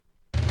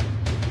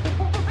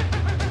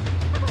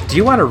Do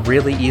you want a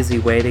really easy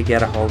way to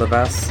get a hold of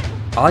us?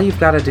 All you've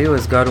got to do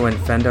is go to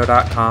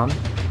infendo.com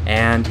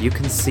and you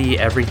can see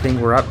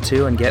everything we're up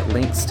to and get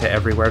links to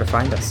everywhere to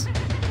find us.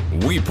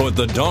 We put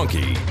the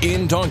donkey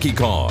in Donkey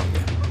Kong.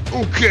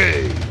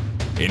 Okay.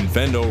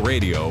 Infendo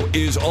Radio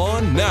is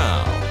on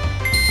now.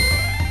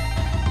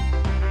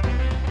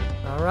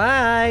 All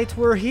right,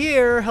 we're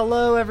here.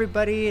 Hello,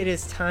 everybody. It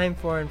is time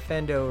for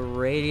Infendo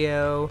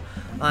Radio.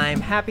 I'm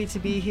happy to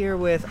be here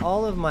with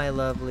all of my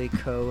lovely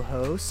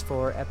co-hosts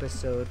for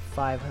episode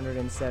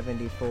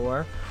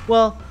 574.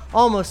 Well,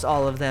 almost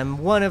all of them.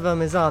 One of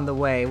them is on the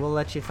way. We'll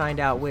let you find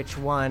out which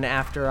one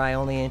after I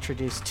only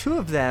introduce two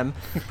of them.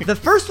 The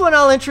first one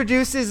I'll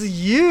introduce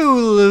is you,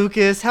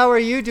 Lucas. How are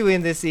you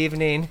doing this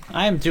evening?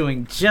 I'm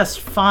doing just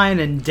fine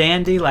and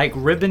dandy like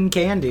ribbon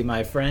candy,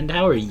 my friend.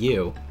 How are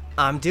you?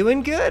 I'm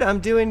doing good.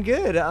 I'm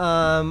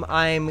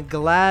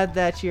glad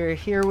that you're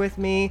here with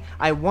me.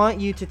 I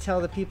want you to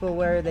tell the people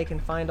where they can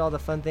find all the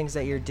fun things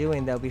that you're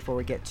doing, though, before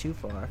we get too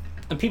far.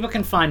 And people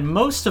can find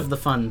most of the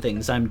fun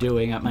things I'm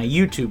doing at my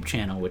YouTube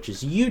channel, which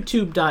is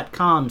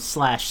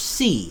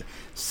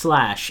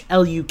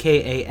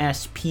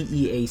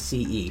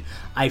youtube.com/c/LUKASPEACE.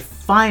 I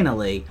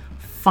finally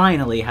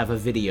have a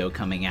video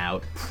coming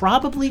out,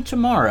 probably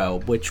tomorrow,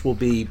 which will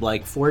be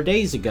like 4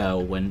 days ago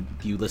when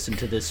you listen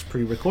to this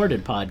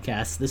pre-recorded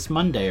podcast this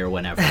Monday or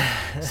whenever.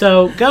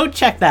 So go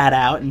check that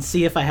out and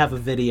see if I have a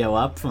video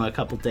up from a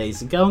couple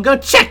days ago, and go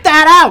check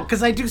that out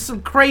because I do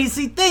some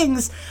crazy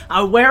things.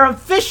 I wear a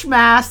fish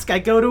mask, I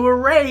go to a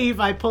rave,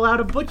 I pull out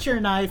a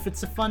butcher knife.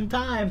 It's a fun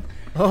time.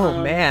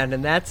 Oh man,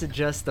 and that's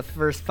just the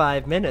first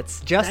 5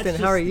 minutes. Justin,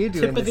 how are you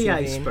doing? Tip of the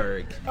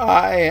iceberg.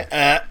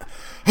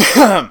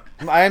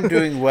 I'm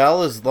doing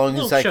well as long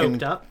as I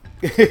can. Up.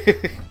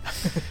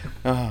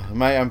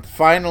 I'm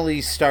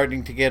finally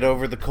starting to get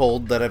over the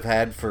cold that I've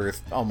had for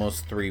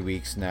almost 3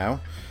 weeks now.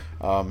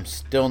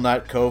 Still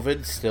not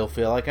COVID. Still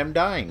feel like I'm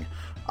dying.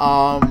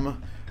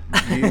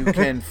 You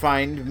can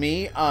find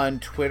me on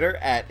Twitter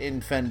at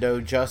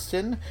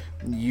InfendoJustin.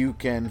 You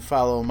can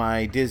follow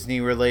my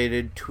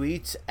Disney-related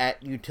tweets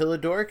at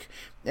Utilidork,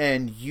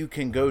 and you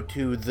can go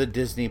to the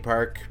Disney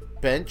Park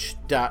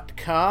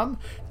bench.com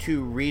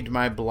to read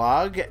my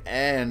blog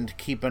and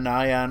keep an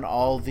eye on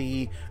all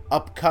the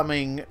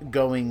upcoming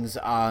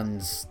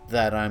goings-ons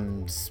that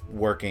I'm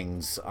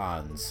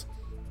workings-ons.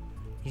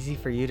 Easy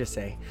for you to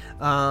say.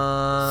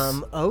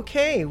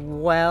 Okay,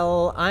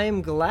 well,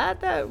 I'm glad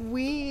that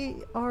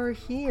we are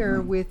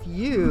here with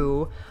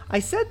you. I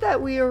said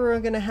that we were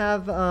going to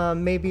have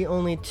maybe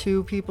only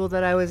two people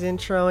that I was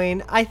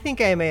introing. I think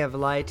I may have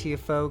lied to you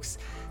folks.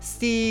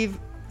 Steve,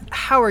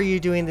 how are you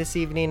doing this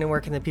evening, and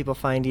where can the people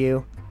find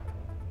you?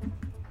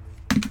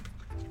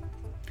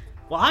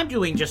 Well, I'm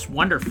doing just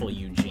wonderful,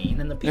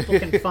 Eugene, and the people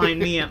can find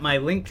me at my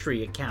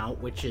Linktree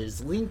account, which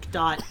is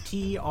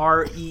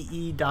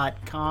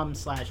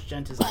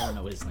link.tree.com/Gentis. I don't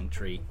know his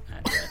Linktree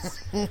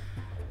address.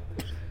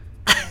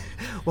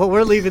 Well,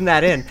 we're leaving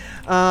that in.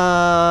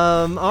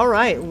 All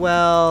right,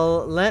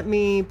 well, let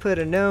me put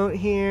a note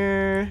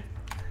here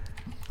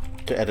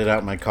to edit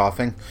out my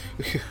coughing.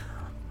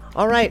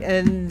 All right,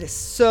 and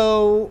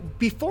so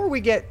before we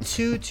get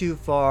too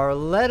far,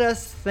 let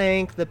us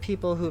thank the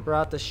people who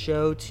brought the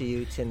show to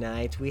you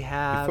tonight. We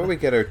have... Before we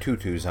get our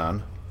tutus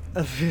on.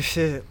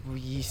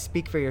 You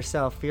speak for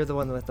yourself. You're the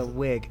one with the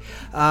wig.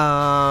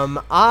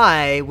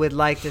 I would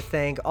like to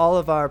thank all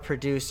of our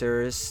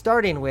producers,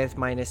 starting with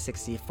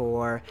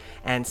Minus64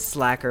 and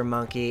Slacker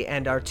Monkey,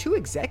 and our two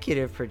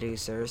executive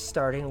producers,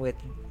 starting with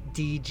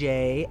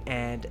DJ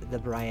and the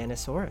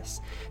Brianosaurus.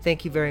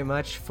 Thank you very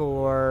much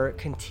for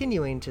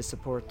continuing to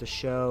support the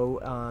show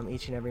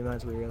each and every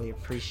month. We really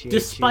appreciate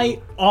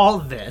Despite all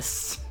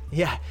this.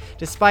 Yeah,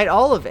 despite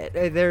all of it.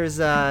 There's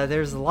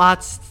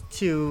lots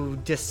to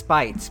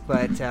despite,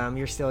 but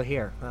you're still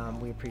here.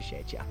 We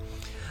appreciate you.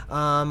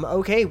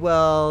 Okay,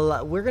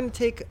 well, we're going to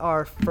take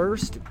our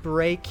first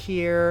break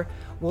here.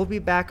 We'll be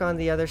back on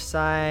the other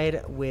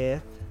side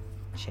with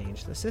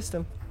Change the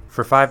System.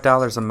 For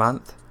 $5 a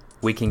month,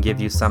 we can give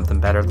you something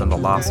better than the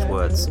Lost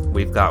Woods.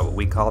 We've got what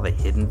we call the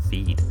Hidden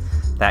Feed.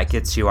 That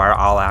gets you our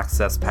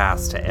all-access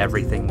pass to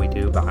everything we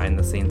do behind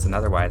the scenes and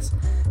otherwise.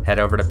 Head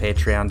over to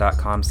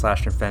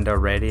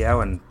patreon.com/Infendo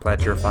Radio and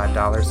pledge your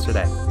 $5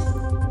 today.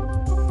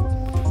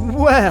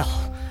 Well,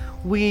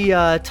 we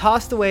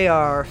tossed away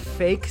our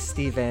fake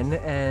Steven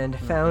and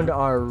found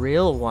our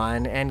real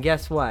one, and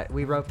guess what?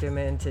 We roped him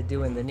into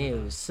doing the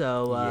news.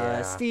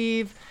 So,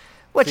 Steve...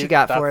 What you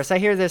got for us? I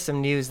hear there's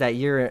some news that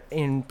you're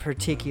in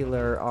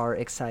particular are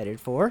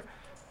excited for.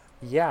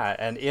 Yeah,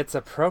 and it's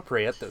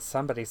appropriate that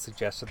somebody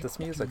suggested this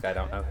music, I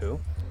don't know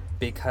who,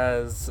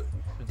 because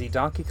the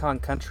Donkey Kong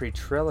Country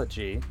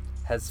trilogy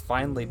has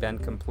finally been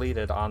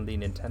completed on the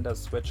Nintendo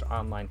Switch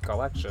Online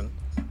Collection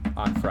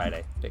on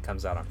Friday. It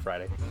comes out on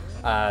Friday.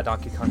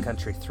 Donkey Kong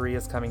Country 3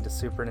 is coming to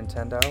Super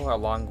Nintendo,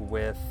 along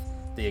with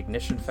the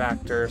Ignition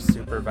Factor,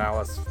 Super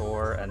Valis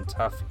 4, and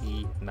Tough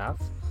E Nuff.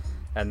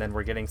 And then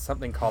we're getting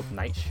something called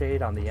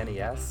Nightshade on the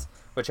NES,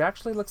 which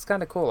actually looks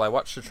kind of cool. I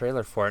watched the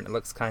trailer for it, and it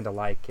looks kind of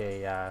like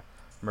a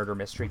murder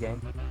mystery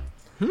game.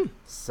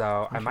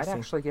 So I might Interesting.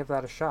 actually give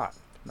that a shot.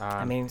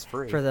 I mean, it's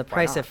free. for the Why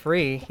price not? of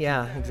free,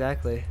 yeah,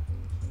 exactly.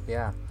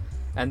 Yeah.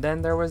 And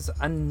then there was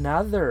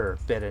another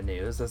bit of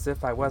news, as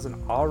if I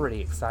wasn't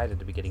already excited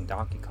to be getting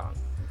Donkey Kong.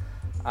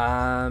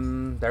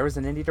 There was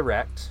an Indie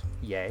Direct,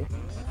 yay.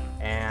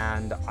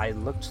 And I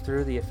looked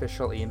through the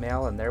official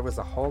email, and there was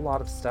a whole lot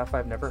of stuff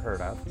I've never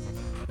heard of.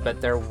 But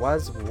there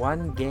was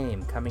one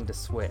game coming to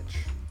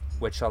Switch,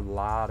 which a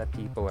lot of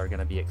people are going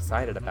to be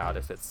excited about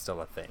if it's still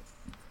a thing.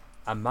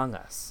 Among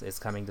Us is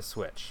coming to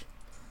Switch.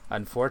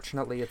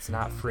 Unfortunately, it's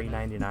not free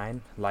 $99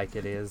 like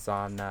it is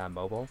on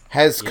mobile.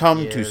 Has It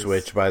come to is-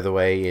 Switch, by the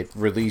way. It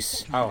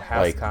released. Oh,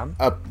 has like, come?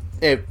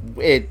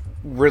 It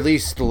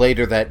released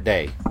later that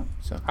day.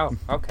 So Oh,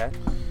 okay.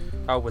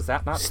 Oh, was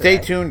that not stay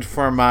today? tuned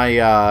for my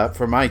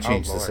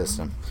change the Lord.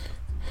 system.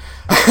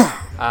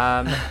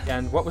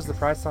 And what was the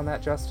price on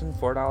that, Justin?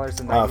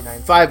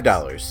 $4.99?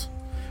 $5.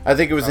 I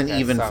think it was an Okay,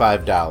 even so-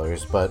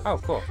 $5, but Oh,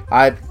 cool.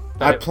 I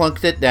But it-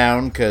 plunked it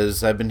down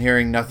because I've been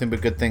hearing nothing but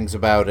good things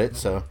about it.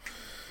 So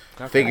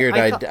Okay. figured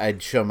I I'd thought-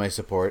 I'd show my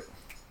support.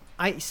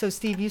 So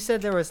Steve, you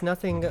said there was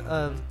nothing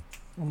of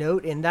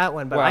note in that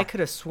one, but Well, I could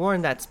have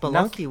sworn that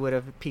Spelunky would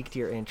have piqued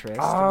your interest.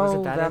 Oh,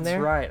 Wasn't that in that's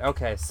there? right.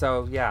 Okay,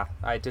 so yeah,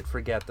 I did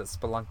forget that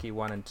Spelunky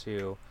 1 and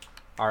 2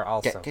 are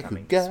also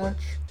coming to Ga-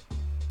 Switch.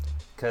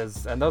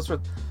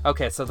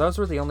 Those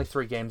were the only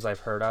 3 games I've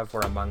heard of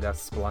were Among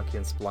Us, Spelunky,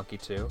 and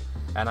Spelunky 2.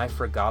 And I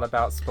forgot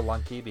about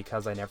Spelunky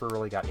because I never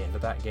really got into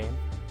that game.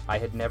 I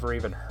had never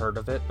even heard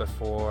of it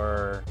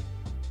before.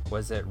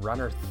 Was it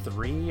Runner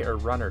 3 or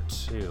Runner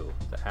 2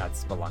 that had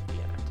Spelunky in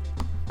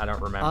it? I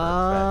don't remember.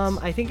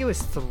 but- I think it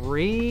was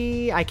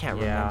 3. I can't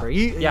yeah. remember.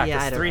 Yeah, I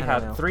because don't- three I don't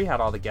had know. 3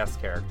 had all the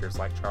guest characters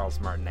like Charles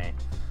Martinet.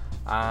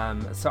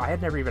 So I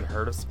had never even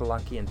heard of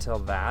Spelunky until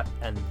that,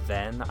 and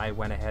then I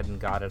went ahead and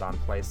got it on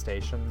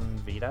PlayStation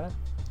Vita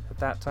at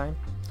that time.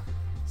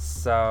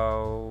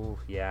 So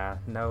yeah,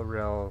 no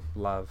real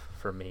love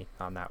for me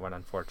on that one,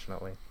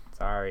 unfortunately.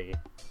 Sorry.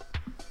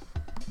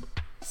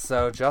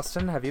 So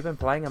Justin, have you been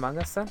playing Among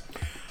Us then?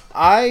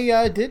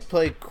 I did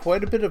play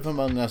quite a bit of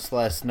Among Us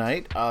last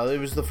night. It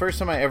was the first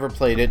time I ever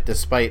played it,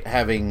 despite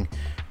having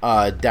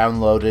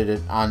downloaded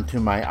it onto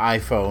my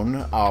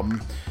iPhone.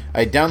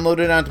 I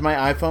downloaded it onto my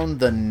iPhone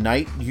the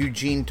night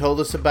Eugene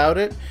told us about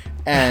it,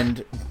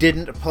 and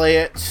didn't play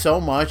it so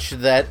much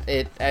that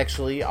it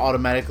actually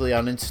automatically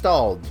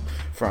uninstalled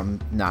from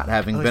not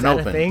having Oh, been is that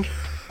open. a thing?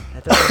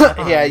 That doesn't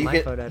happen Yeah, on you my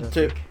get phone, I don't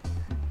to think.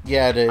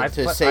 yeah to I've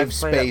save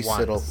played it space.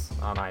 once It'll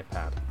on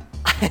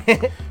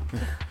iPad.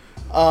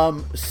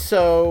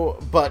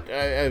 But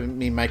I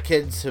mean, my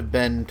kids have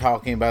been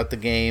talking about the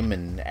game,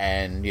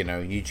 and you know,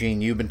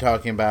 Eugene, you've been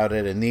talking about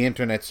it, and the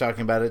internet's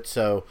talking about it.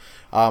 So,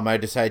 I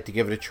decided to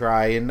give it a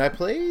try, and I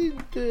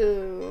played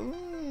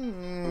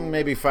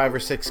maybe 5 or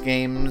 6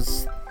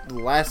 games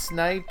last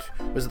night.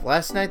 Was it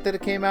last night that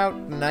it came out?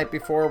 The night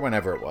before,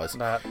 whenever it was.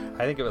 I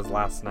think it was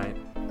last night.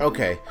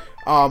 Okay.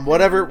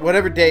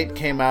 Whatever date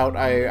came out,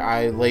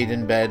 I laid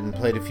in bed and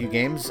played a few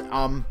games.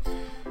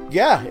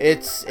 Yeah,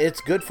 it's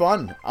good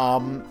fun.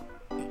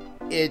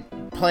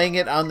 Playing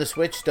it on the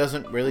Switch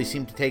doesn't really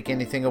seem to take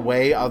anything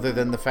away, other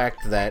than the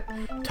fact that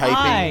typing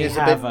I is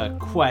have a bit a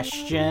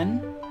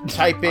question.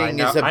 typing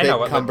is a I know bit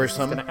what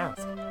cumbersome. Lucas is gonna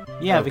ask.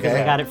 Yeah, because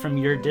Okay. I got it from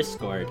your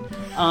Discord.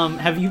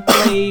 Have you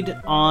played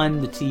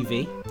on the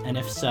TV? And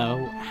if so,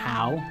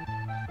 how?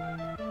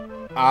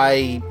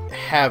 I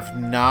have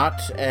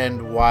not,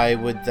 and why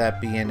would that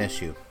be an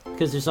issue?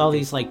 Because there's all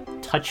these, like,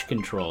 touch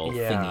control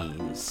Yeah.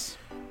 thingies.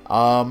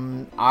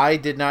 I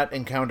did not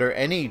encounter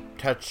any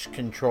touch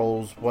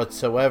controls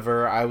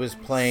whatsoever. I was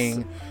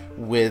playing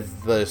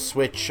with the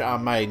Switch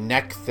on my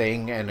neck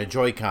thing and a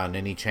Joy-Con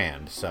in each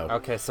hand. So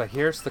Okay, so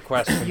here's the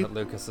question that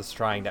Lucas is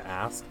trying to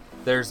ask.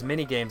 There's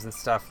mini games and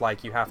stuff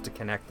like you have to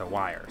connect the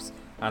wires,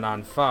 and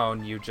on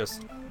phone you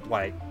just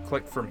like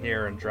click from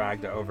here and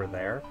drag to over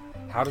there.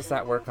 How does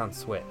that work on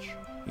Switch?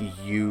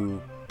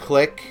 you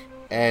click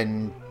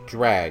and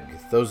drag.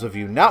 Those of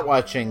you not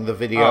watching the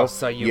video, Oh,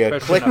 so you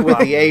push click in a with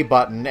the button. A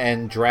button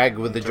and drag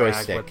with the Drag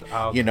joystick. with-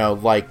 oh, You know,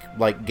 like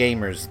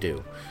gamers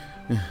do.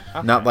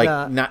 Not Okay.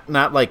 like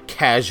not like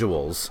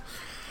casuals.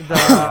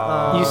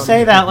 You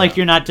say that like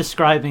you're not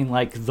describing,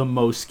 like, the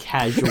most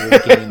casual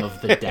game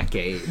of the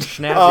decade.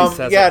 Schnazzy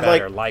says yeah, it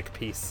better, like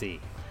PC.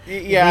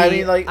 Yeah, I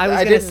mean, like I was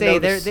gonna didn't say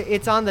notice-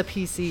 it's on the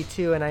PC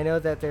too, and I know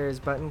that there's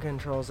button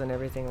controls and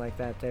everything like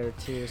that there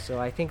too.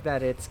 So I think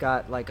that it's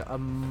got like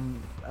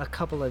a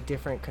couple of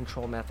different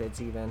control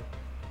methods even.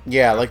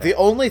 Yeah, like the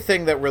only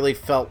thing that really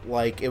felt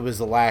like it was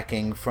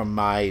lacking from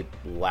my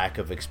lack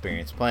of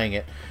experience playing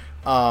it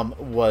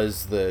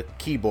was the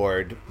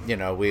keyboard. You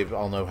know, we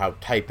all know how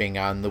typing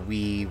on the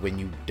Wii when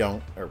you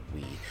don't,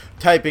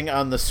 typing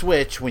on the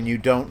Switch when you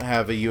don't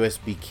have a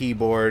USB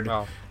keyboard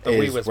Well, the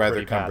Wii is was rather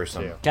pretty bad,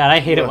 cumbersome. too. God, I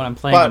hate it when I'm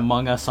playing But-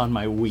 Among Us on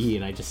my Wii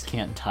and I just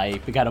can't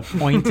type. I gotta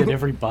point at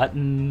every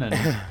button.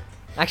 And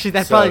Actually,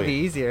 that'd So- probably be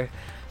easier.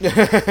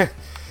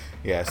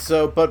 Yeah,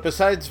 so, but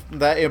besides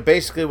that,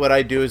 basically what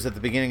I do is at the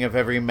beginning of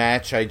every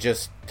match, I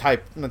just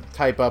type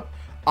up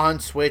on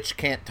Switch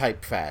can't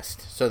type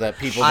fast, so that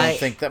people don't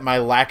think that my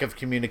lack of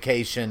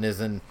communication is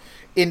an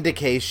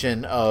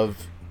indication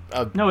of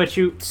No,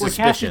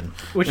 suspicion.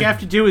 What you have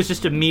to do is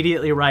just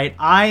immediately write,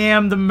 "I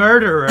am the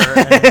murderer."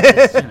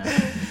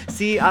 And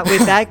See,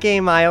 with that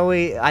game, I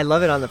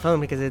love it on the phone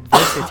because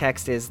voice to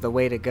text is the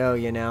way to go,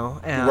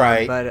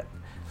 Right. But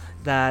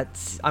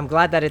I'm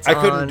glad that it's I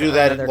on couldn't do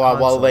that another while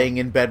console. laying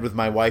in bed with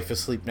my wife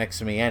asleep next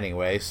to me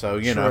anyway, so,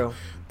 know.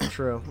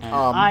 True.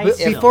 I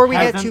still Before we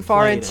get haven't too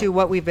far played into it.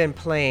 what we've been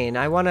playing,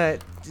 I want to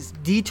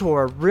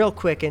detour real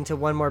quick into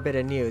one more bit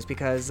of news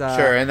because...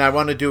 Sure, and I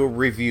want to do a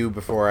review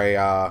before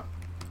I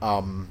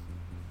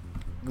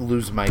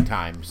lose my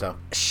time, so...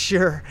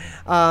 Sure.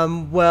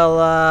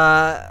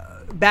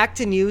 Back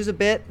to news a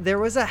bit. There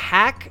was a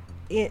hack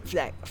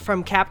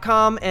from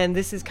Capcom, and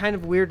this is kind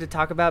of weird to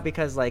talk about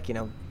because,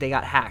 they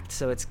got hacked,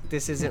 so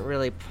this isn't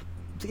really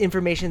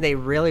information they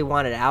really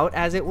wanted out,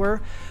 as it were.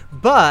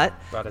 But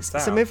it's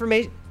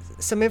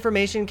some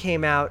information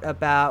came out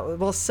about,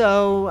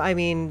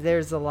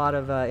 there's a lot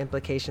of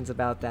implications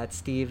about that,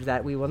 Steve,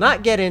 that we will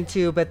not get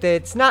into, but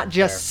it's not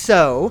just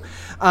so.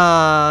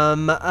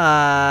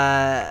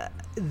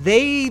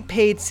 They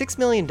paid $6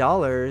 million,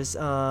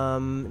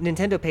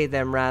 Nintendo paid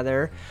them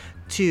rather,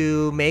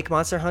 to make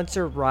Monster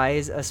Hunter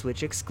Rise a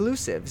Switch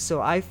exclusive.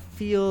 So I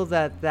feel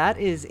that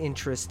is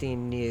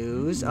interesting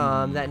news,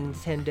 that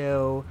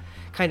Nintendo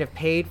kind of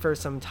paid for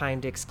some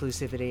timed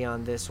exclusivity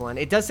on this one.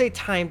 It does say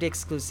timed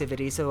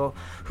exclusivity, so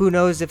who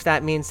knows if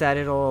that means that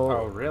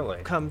it'll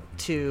come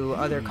to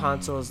other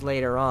consoles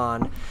later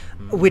on,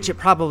 which it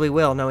probably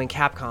will, knowing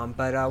Capcom.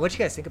 But what do you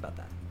guys think about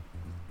that?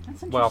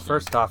 Well,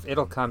 first off,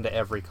 it'll come to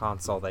every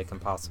console they can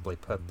possibly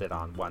put it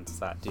on once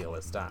that deal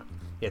is done.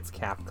 It's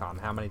Capcom.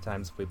 How many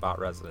times have we bought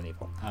Resident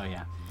Evil? Oh,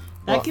 yeah.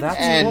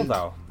 That's cool,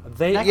 though.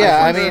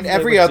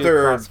 Every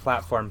other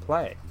cross-platform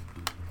play.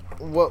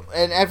 Well,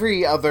 and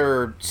every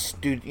other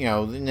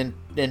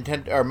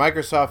Nintendo or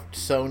Microsoft,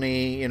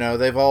 Sony,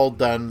 they've all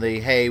done the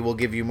hey, we'll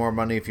give you more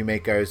money if you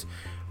make ours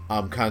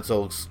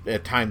consoles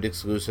timed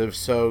exclusive.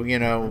 So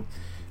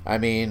I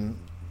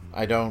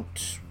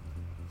don't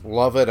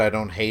love it. I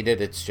don't hate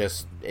it. It's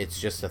just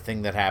a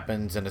thing that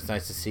happens, and it's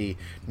nice to see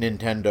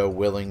Nintendo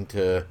willing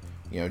to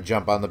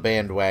jump on the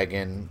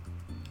bandwagon,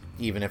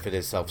 even if it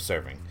is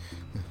self-serving.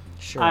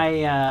 Sure.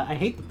 I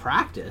hate the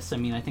practice. I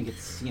think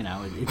it's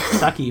it's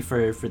sucky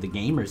for the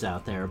gamers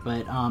out there,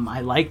 but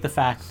I like the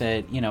fact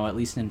that at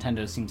least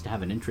Nintendo seems to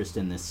have an interest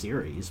in this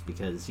series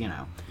because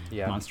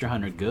Monster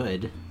Hunter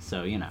good,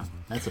 so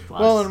that's a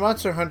plus. Well, and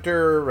Monster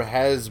Hunter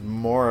has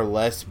more or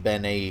less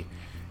been a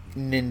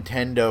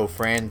Nintendo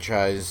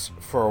franchise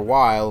for a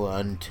while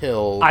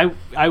until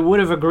I would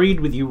have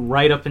agreed with you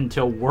right up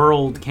until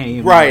World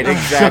came, right?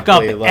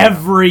 Exactly, shook up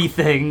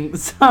everything.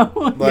 So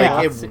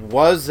it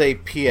was a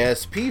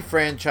PSP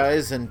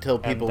franchise until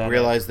people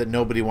realized that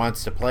nobody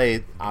wants to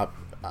play a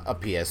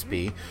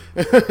PSP.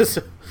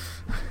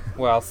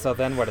 So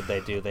then what did they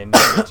do? They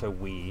moved it to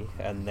Wii,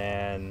 and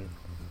then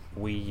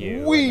Wii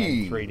U,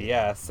 and then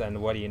 3DS,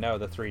 and what do you know?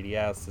 The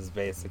 3DS is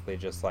basically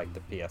just like the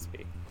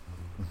PSP.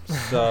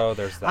 So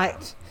there's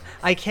that.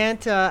 I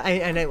can't.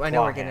 I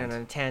know we're getting on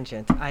a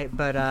tangent.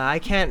 I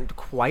can't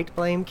quite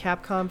blame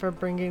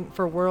Capcom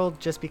for World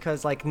just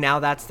because now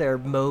that's their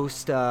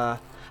most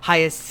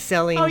highest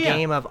selling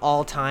game of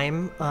all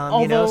time.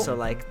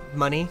 So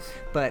money.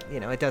 But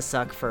it does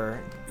suck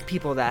for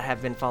people that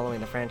have been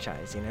following the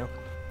franchise.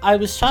 I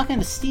was talking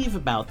to Steve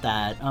about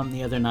that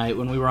the other night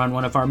when we were on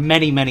one of our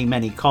many, many,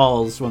 many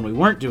calls when we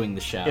weren't doing the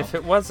show. If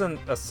it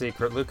wasn't a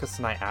secret, Lucas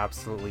and I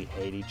absolutely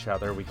hate each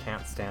other. We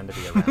can't stand to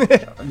be around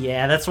each other.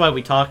 Yeah, that's why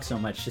we talk so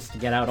much, just to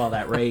get out all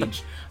that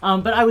rage.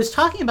 But I was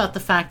talking about the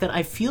fact that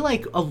I feel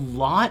like a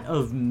lot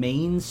of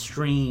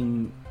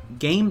mainstream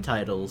game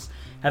titles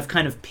have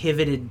kind of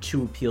pivoted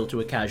to appeal to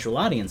a casual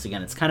audience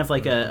again. It's kind of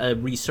like a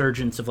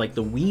resurgence of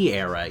the Wii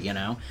era,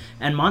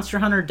 And Monster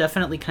Hunter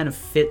definitely kind of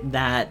fit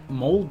that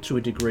mold to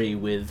a degree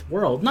with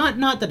World.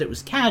 Not that it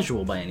was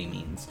casual by any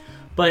means,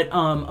 but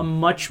a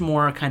much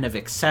more kind of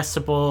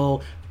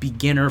accessible,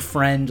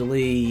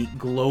 beginner-friendly,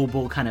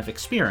 global kind of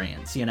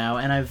experience, And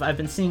I've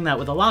been seeing that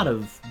with a lot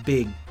of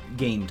big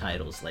game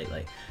titles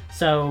lately.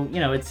 So,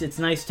 it's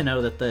nice to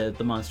know that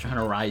the Monster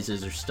Hunter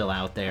Rises are still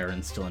out there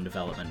and still in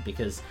development,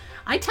 because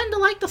I tend to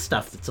like the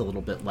stuff that's a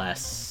little bit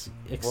less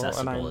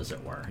accessible, as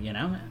it were,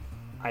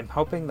 I'm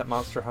hoping that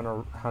Monster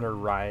Hunter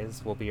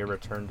Rise will be a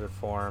return to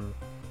form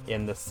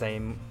in the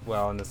same,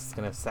 and this is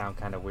going to sound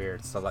kind of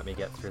weird, so let me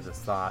get through this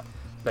thought,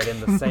 but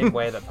in the same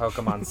way that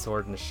Pokemon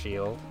Sword and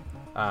Shield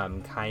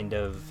kind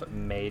of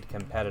made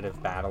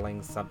competitive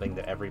battling something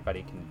that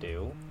everybody can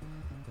do.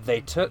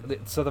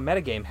 So the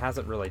metagame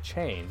hasn't really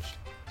changed.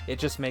 It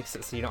just makes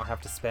it so you don't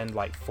have to spend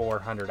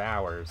 400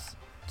 hours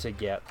to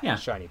get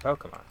shiny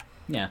Pokemon.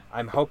 Yeah.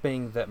 I'm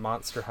hoping that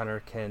Monster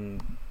Hunter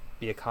can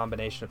be a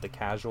combination of the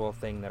casual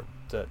thing that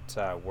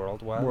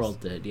World was. World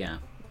did, yeah.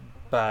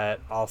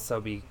 But also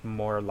be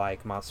more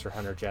like Monster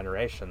Hunter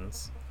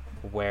Generations,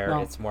 where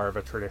Well- it's more of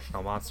a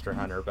traditional Monster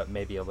Hunter, but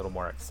maybe a little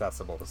more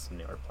accessible to some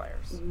newer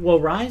players. Well,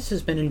 Rise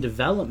has been in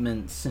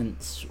development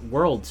since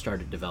World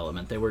started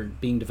development. They were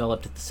being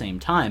developed at the same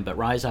time, but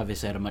Rise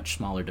obviously had a much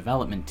smaller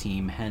development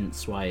team,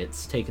 hence why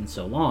it's taken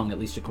so long, at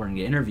least according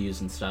to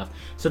interviews and stuff.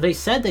 So they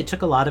said they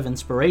took a lot of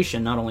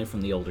inspiration, not only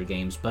from the older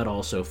games, but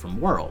also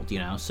from World,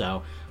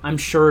 so I'm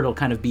sure it'll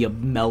kind of be a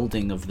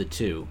melding of the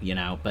two,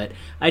 but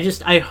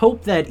I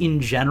hope that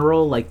in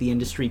general, like, the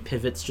industry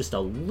pivots just a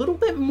little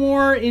bit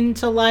more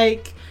into,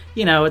 like,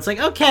 it's like,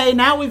 okay,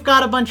 now we've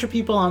got a bunch of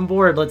people on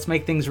board, let's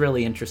make things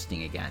really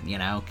interesting again,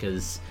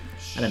 because,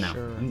 I don't know,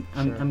 Sure,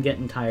 I'm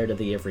getting tired of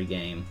the every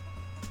game.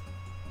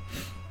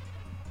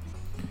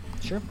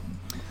 Sure.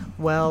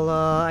 Well,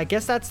 I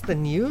guess that's the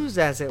news,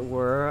 as it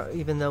were,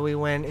 even though we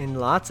went in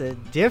lots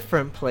of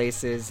different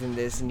places in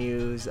this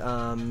news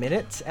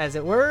minute, as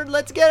it were.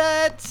 Let's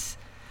get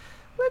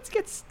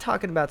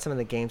talking about some of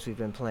the games we've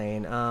been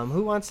playing.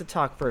 Who wants to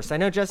talk first? I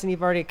know, Justin,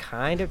 you've already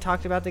kind of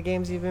talked about the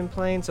games you've been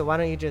playing, so why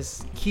don't you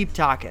just keep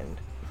talking?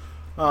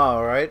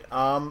 All right.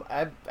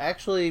 I've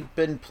actually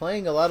been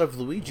playing a lot of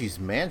Luigi's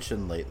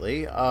Mansion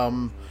lately.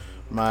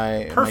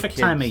 My Perfect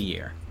kids... time of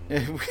year.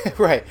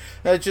 Right.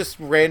 Just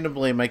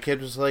randomly, my kid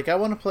was like, "I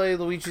want to play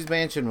Luigi's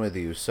Mansion with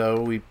you."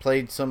 So we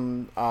played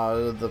some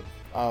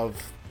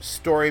of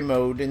story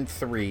mode in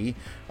 3.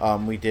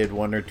 We did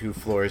 1 or 2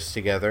 floors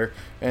together,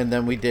 and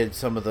then we did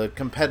some of the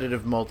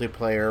competitive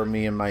multiplayer.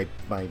 Me and my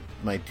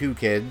 2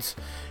 kids,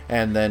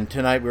 and then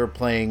tonight we were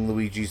playing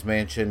Luigi's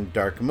Mansion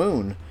Dark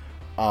Moon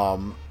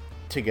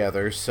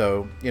together.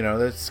 So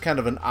that's kind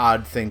of an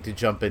odd thing to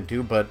jump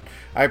into, but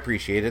I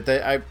appreciate it.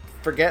 I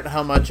forget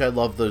how much I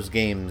love those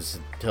games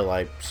till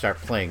I start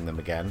playing them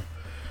again,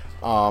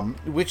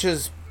 which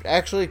is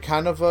actually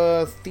kind of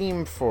a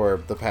theme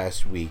for the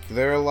past week.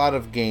 There are a lot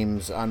of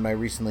games on my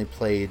recently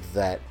played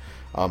that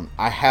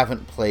I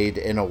haven't played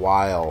in a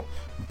while,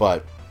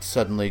 but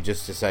suddenly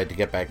just decided to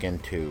get back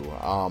into.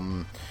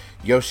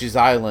 Yoshi's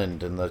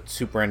Island and the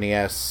Super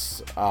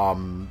NES,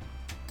 the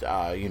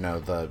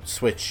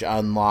Switch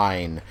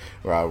Online,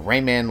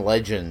 Rayman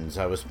Legends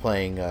I was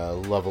playing a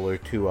level or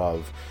 2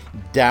 of,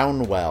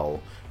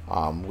 Downwell,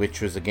 which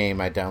was a game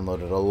I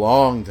downloaded a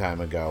long time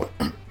ago.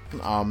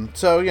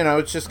 So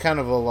it's just kind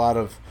of a lot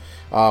of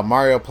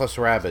Mario plus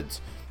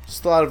Rabbids.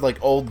 Just a lot of,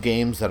 like, old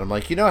games that I'm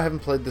like, I haven't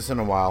played this in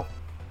a while.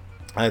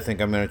 I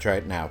think I'm going to try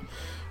it now.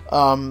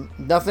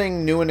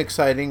 Nothing new and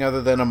exciting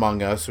other than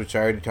Among Us, which I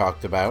already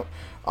talked about.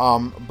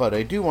 But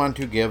I do want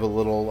to give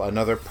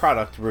another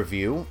product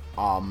review.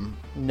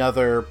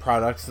 Another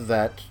product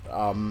that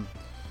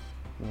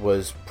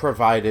was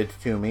provided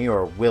to me,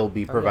 or will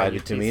be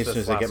provided to me as soon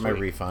as I get my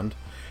refund.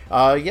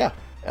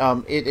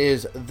 It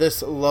is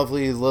this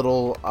lovely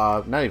little,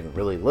 not even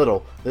really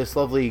little, this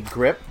lovely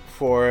grip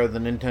for the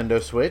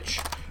Nintendo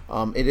Switch.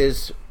 It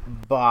is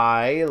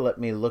by, let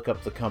me look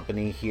up the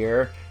company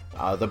here.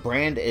 The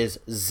brand is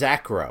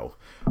Zacro.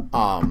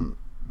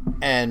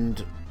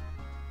 And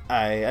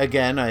I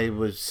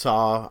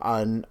saw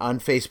on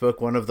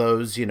Facebook one of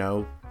those,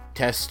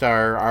 test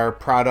our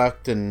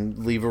product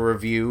and leave a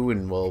review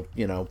and we'll,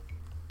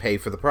 pay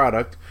for the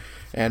product.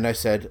 And I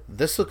said,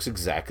 this looks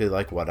exactly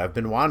like what I've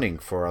been wanting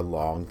for a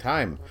long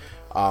time.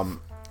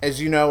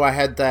 As you know, I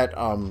had that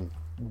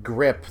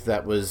grip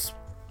that was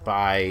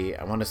by,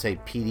 I want to say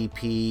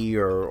PDP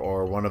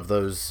or one of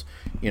those,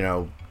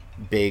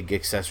 big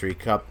accessory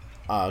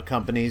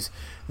companies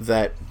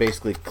that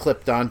basically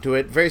clipped onto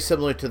it. Very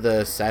similar to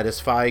the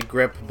Satisfy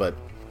grip, but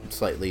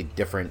slightly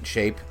different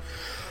shape.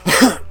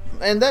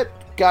 And that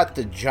got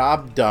the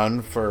job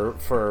done for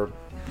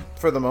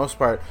the most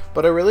part.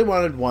 But I really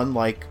wanted one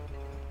like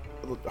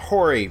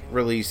Hori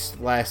released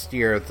last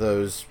year,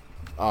 those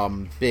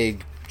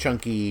big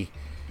chunky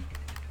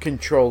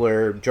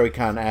controller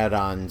Joy-Con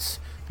add-ons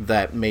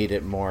that made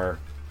it more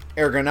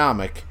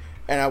ergonomic,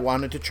 and I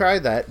wanted to try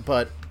that,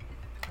 but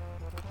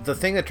the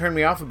thing that turned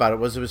me off about it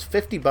was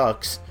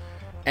 $50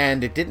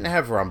 and it didn't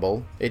have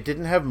rumble, it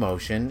didn't have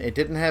motion, it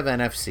didn't have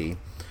NFC,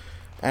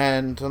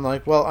 and I'm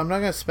like, well, I'm not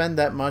going to spend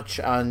that much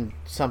on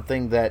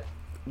something that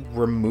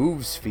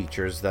removes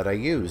features that I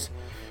use.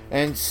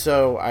 And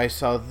so I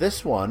saw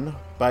this one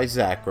by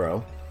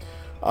Zacro.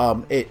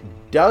 It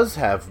does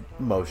have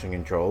motion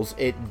controls.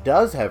 It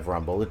does have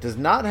rumble. It does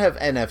not have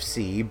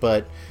NFC,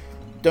 but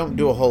don't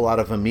do a whole lot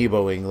of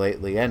amiiboing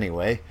lately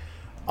anyway.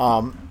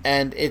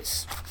 And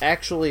it's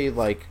actually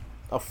like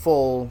a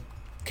full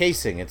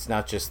casing. It's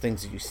not just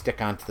things that you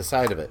stick onto the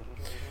side of it.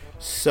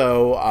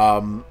 So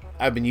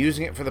I've been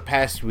using it for the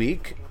past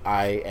week.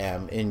 I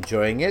am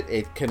enjoying it.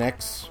 It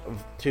connects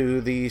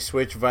to the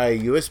Switch via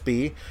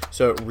USB,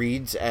 so it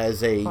reads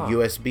as a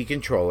USB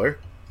controller.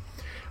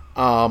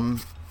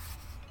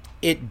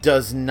 It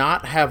does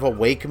not have a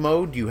wake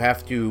mode. You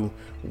have to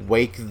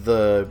wake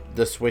the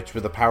Switch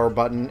with a power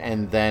button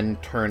and then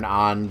turn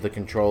on the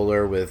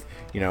controller with,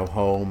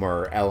 home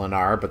or L and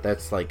R, but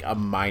that's like a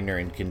minor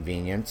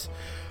inconvenience.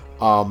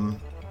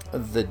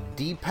 The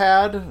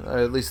D-pad,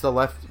 at least the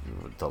left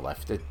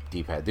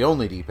D-pad, the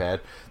only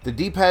D-pad. The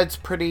D-pad's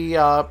pretty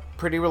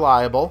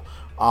reliable.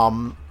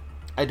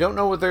 I don't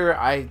know whether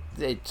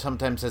it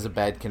sometimes has a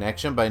bad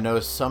connection, but I know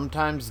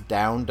sometimes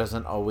down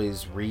doesn't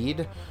always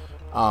read.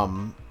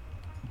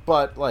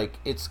 But like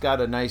it's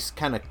got a nice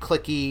kind of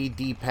clicky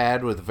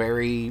D-pad with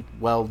very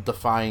well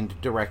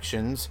defined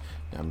directions.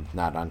 I'm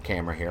not on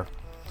camera here.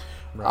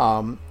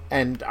 Right.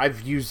 And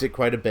I've used it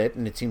quite a bit,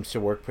 and it seems to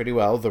work pretty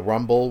well. The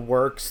rumble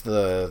works,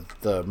 the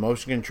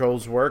motion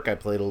controls work. I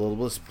played a little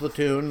bit of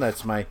Splatoon.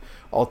 That's my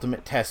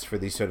ultimate test for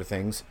these sort of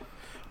things.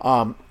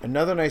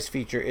 Another nice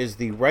feature is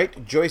the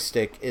right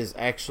joystick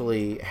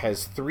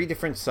has 3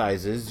 different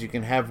sizes. You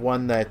can have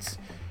one that's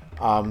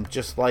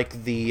just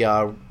like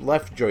the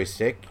left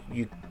joystick.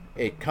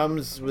 It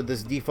comes with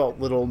this default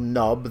little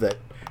nub that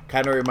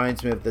kind of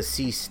reminds me of the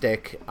C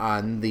stick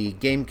on the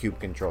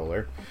GameCube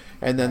controller.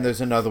 And then there's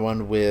another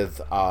one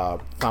with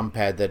thumb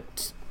pad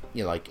that's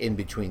like in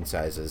between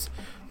sizes.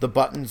 The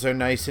buttons are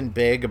nice and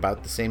big,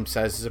 about the same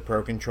size as a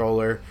Pro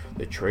controller.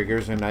 The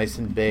triggers are nice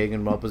and big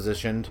and well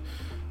positioned.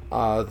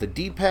 The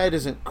D-pad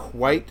isn't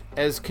quite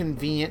as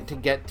convenient to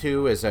get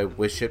to as I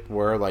wish it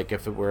were. Like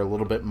if it were a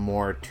little bit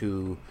more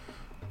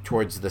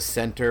towards the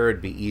center,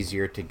 it'd be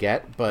easier to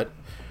get. But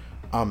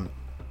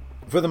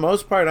for the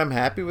most part, I'm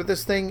happy with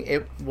this thing.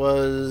 It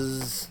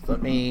was.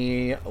 Let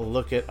me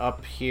look it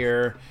up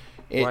here.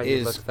 While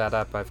you look that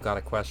up, I've got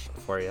a question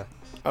for you.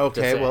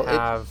 Okay,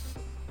 Go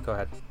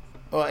ahead.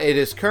 Well, it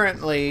is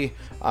currently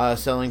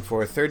selling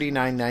for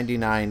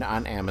 $39.99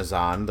 on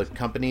Amazon. The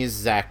company is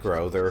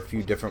Zacro. There are a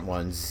few different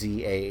ones,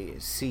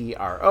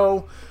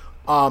 Zacro.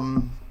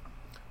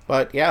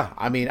 But yeah,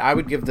 I mean, I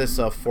would give this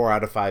a 4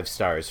 out of 5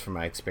 stars from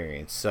my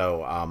experience.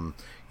 So,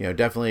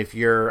 definitely if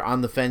you're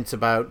on the fence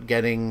about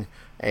getting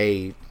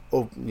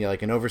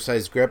like an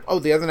oversized grip. Oh,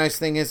 the other nice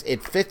thing is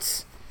it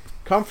fits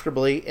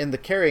comfortably in the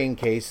carrying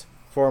case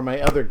for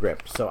my other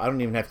grip, so I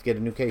don't even have to get a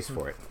new case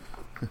for it.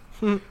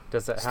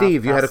 Does it have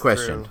Steve, you had a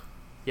question.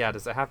 Yeah,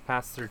 does it have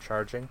pass-through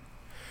charging?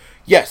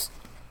 Yes.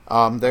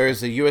 There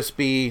is a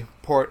USB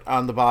port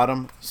on the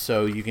bottom,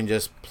 so you can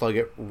just plug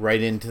it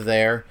right into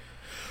there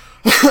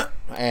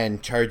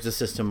and charge the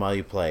system while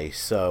you play.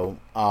 So,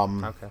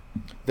 okay.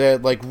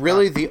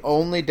 The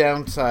only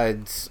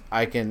downsides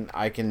I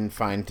can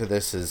find to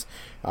this is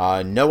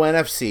no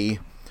NFC.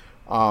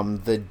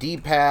 The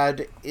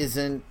D-pad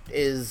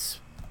is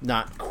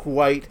not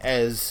quite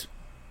as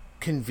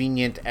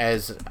convenient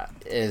as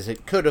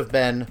it could have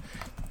been,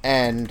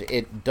 and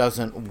it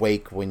doesn't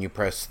wake when you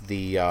press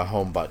the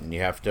home button.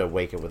 You have to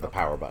wake it with the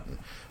power button.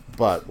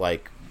 But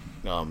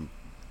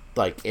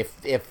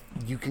if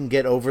you can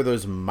get over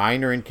those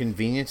minor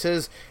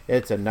inconveniences,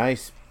 it's a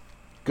nice,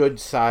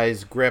 good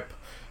size grip.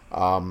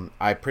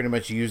 I pretty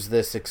much use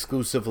this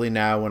exclusively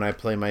now when I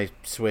play my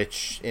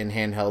Switch in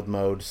handheld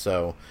mode,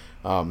 so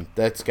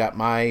that's got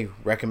my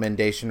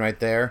recommendation right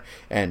there.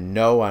 And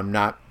no, I'm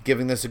not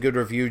giving this a good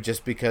review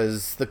just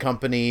because the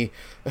company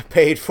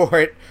paid for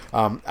it.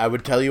 I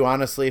would tell you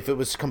honestly, if it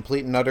was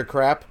complete and utter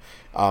crap,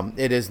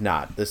 it is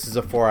not. This is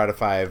a 4 out of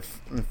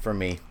 5 for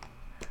me.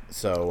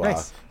 So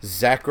nice.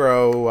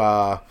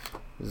 Zacro,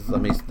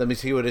 let me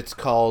see what it's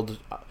called.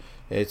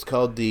 It's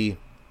called the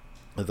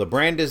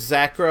brand is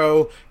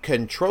Zacro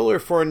controller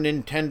for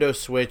Nintendo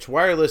Switch,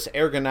 wireless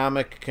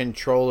ergonomic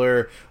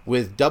controller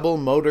with double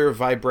motor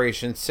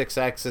vibration,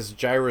 6-axis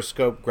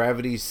gyroscope,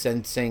 gravity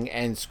sensing,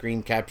 and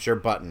screen capture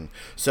button.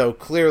 So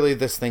clearly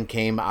this thing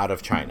came out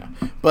of China.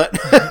 But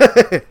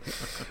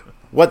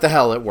what the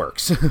hell, it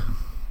works.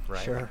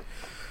 Right. Sure.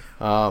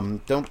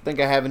 Don't think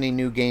I have any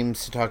new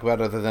games to talk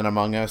about other than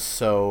Among Us,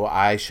 so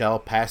I shall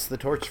pass the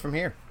torch from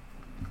here.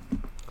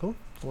 Cool.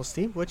 Well,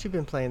 Steve, what you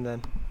been playing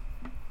then?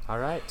 All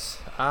right.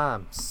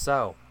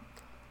 So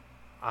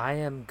I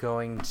am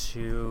going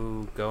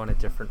to go in a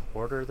different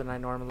order than I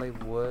normally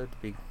would.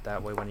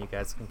 That way when you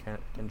guys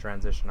can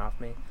transition off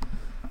me.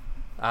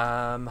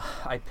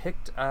 I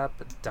picked up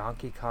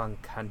Donkey Kong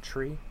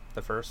Country,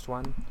 the first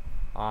one,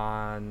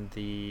 on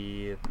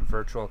the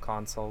Virtual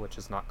Console, which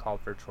is not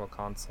called Virtual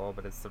Console,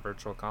 but it's the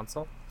Virtual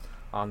Console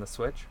on the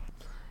Switch.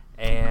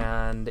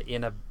 And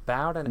in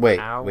about an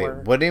hour...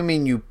 Wait, what do you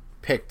mean you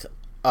picked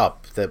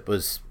up that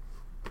was...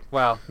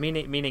 Well,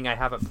 meaning I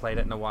haven't played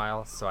it in a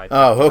while, so I...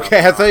 Oh,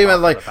 okay. I thought you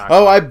meant like,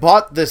 I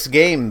bought this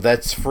game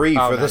that's free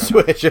for the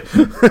Switch.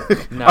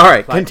 No, all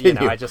right, but,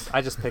 continue. I just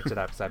picked it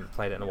up because I haven't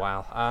played it in a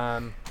while.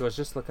 I was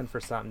just looking for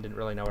something, didn't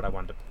really know what I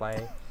wanted to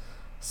play.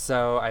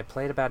 So I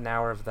played about an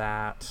hour of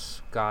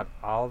that, got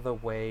all the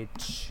way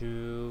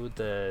to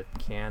the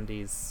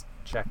Candies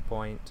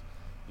checkpoint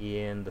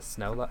in the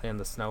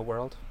snow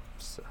world,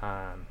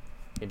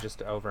 in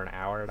just over an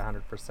hour at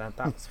 100%.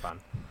 That was fun.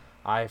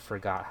 I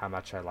forgot how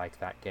much I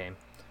liked that game.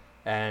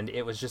 And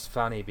it was just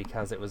funny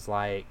because it was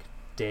like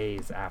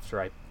days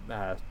after I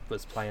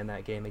was playing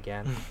that game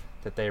again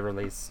that they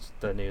released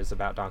the news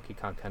about Donkey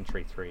Kong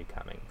Country 3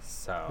 coming.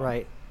 So,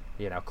 right.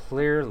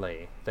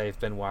 Clearly they've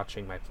been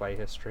watching my play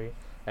history,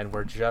 and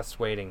we're just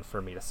waiting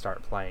for me to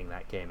start playing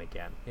that game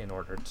again in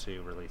order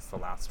to release the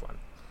last one.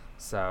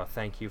 So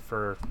thank you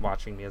for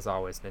watching me as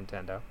always,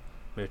 Nintendo.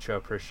 Mucho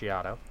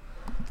apreciado.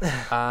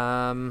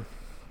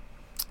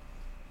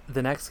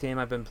 The next game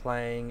I've been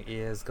playing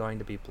is going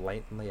to be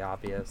blatantly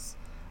obvious.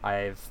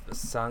 I've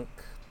sunk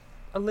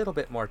a little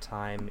bit more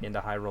time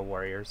into Hyrule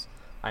Warriors.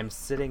 I'm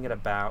sitting at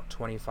about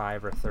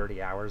 25 or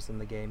 30 hours in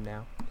the game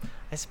now.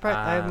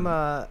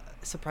 I'm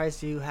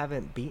surprised you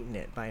haven't beaten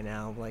it by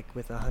now, like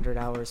with 100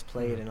 hours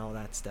played and all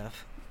that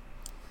stuff.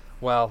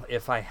 Well,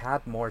 if I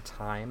had more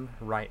time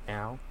right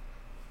now,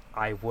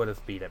 I would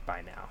have beat it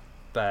by now.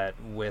 But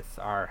with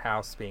our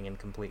house being in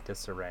complete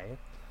disarray,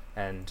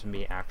 and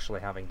me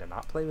actually having to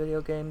not play video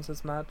games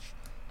as much,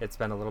 it's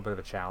been a little bit of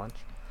a challenge.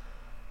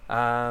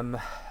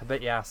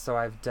 But yeah, so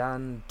I've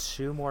done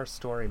 2 more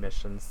story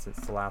missions since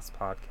the last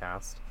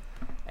podcast,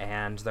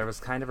 and there was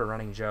kind of a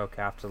running joke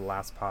after the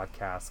last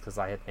podcast, because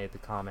I had made the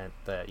comment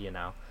that, you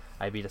know,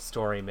 I beat a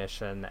story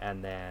mission,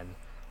 and then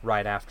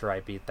right after I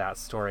beat that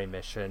story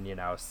mission,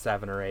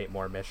 7 or 8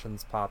 more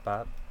missions pop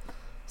up.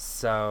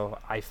 So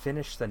I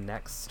finished the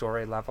next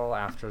story level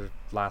after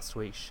last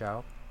week's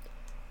show,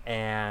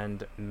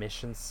 and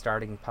missions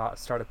started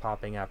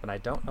popping up, and I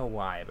don't know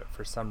why, but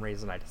for some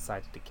reason I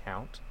decided to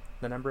count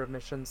the number of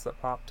missions that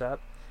popped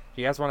up.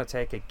 Do you guys want to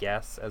take a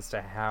guess as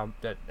to how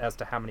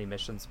many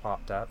missions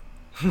popped up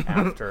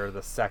after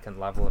the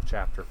second level of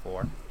Chapter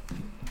 4?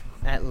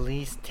 At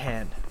least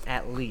 10.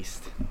 At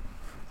least.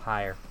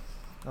 Higher.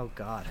 Oh,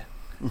 God.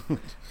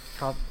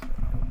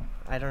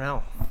 I don't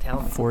know.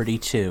 Tell me.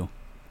 42.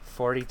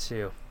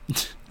 42.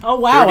 Oh,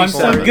 wow, I'm so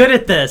 37. good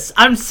at this.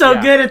 I'm so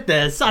Yeah. good at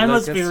this. I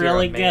Lucas, must be you're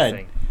really good.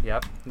 amazing.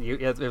 Yep.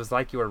 It was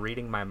like you were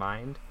reading my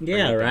mind. Or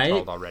Yeah, you'd been right?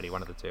 told already,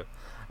 one of the two.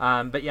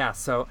 But yeah,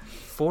 so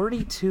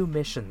 42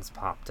 missions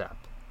popped up.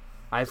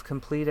 I've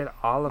completed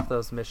all of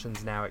those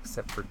missions now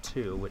except for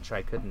 2, which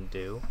I couldn't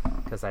do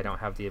because I don't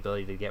have the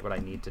ability to get what I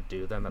need to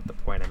do them at the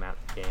point I'm at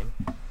the game.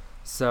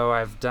 So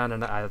I've done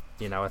a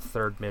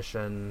 3rd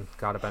mission,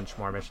 got a bunch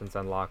more missions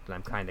unlocked, and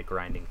I'm kind of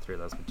grinding through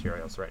those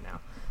materials right now.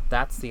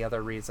 That's the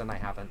other reason I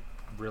haven't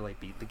really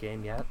beat the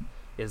game yet,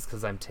 is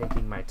because I'm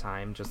taking my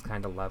time just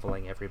kind of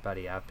leveling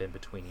everybody up in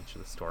between each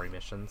of the story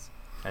missions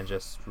and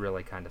just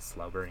really kind of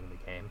slow burning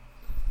the game,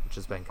 which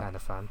has been kind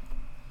of fun.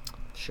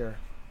 Sure.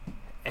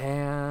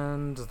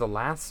 And the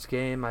last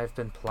game I've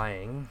been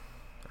playing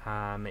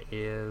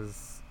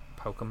is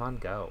Pokemon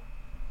Go.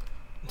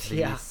 The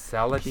Yeah.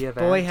 Celebi event.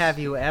 Boy, have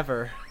you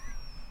ever.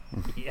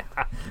 Yeah,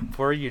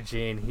 poor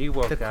Eugene. He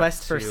woke The up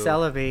quest for to...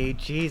 Celebi.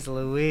 Jeez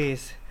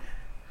Louise.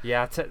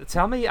 Yeah,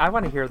 tell me, I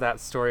want to hear that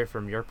story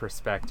from your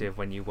perspective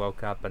when you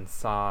woke up and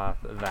saw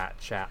that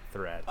chat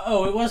thread.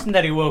 Oh, it wasn't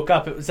that he woke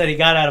up. It was that he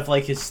got out of,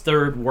 like, his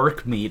 3rd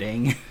work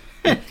meeting.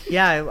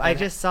 Yeah, I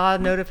just saw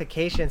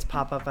notifications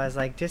pop up. I was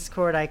like,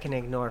 Discord I can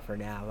ignore for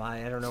now.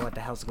 I don't know what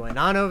the hell's going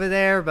on over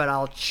there, but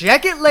I'll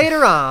check it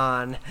later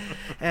on.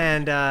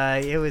 And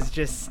it was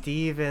just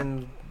Steve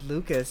and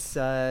Lucas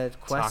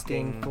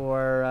questing Talking.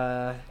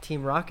 for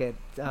Team Rocket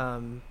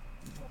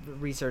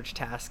research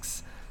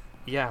tasks.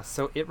 Yeah,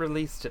 so it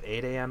released at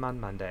 8 a.m. on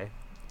Monday,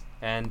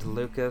 and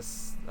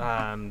Lucas,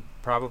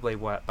 probably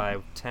by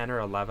 10 or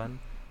 11,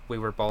 we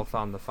were both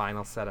on the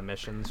final set of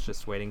missions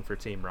just waiting for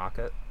Team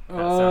Rocket. That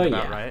sound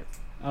about right?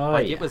 Oh,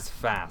 Like, yeah. it was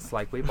fast.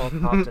 Like, we both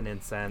popped an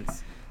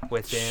incense.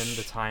 Within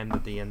the time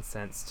that the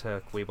incense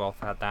took, we both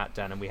had that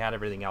done, and we had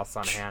everything else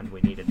on hand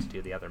we needed to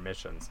do the other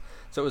missions.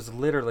 So it was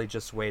literally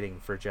just waiting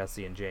for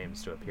Jesse and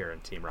James to appear in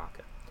Team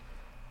Rocket.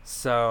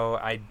 So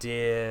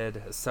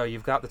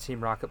you've got the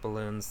Team Rocket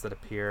balloons that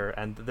appear,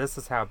 and this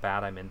is how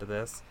bad I'm into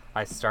this.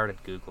 I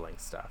started Googling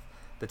stuff.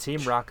 The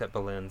Team Rocket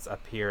balloons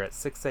appear at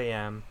 6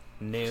 a.m.,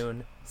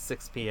 noon,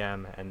 6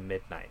 p.m., and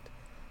midnight.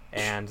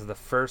 And the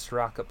first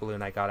rocket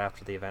balloon I got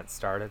after the event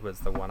started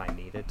was the one I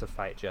needed to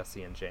fight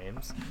Jesse and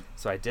James.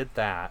 So I did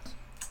that,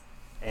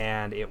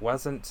 and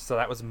so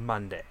that was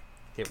Monday.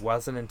 It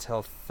wasn't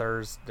until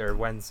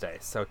Wednesday,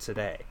 so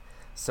today.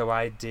 So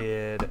I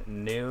did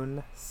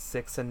noon,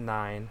 6, and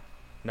 9.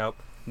 Nope,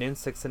 noon,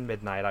 6, and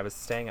midnight. I was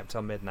staying up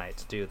till midnight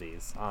to do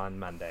these on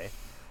Monday.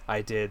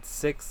 I did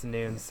 6,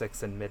 noon,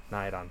 6, and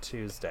midnight on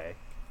Tuesday.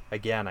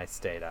 Again, I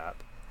stayed up.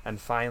 And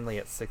finally,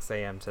 at 6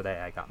 a.m. today,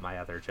 I got my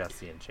other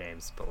Jesse and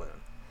James balloon.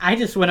 I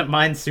just went at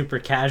mine super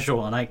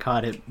casual, and I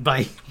caught it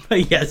by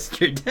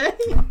yesterday.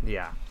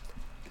 Yeah.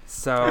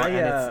 So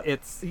and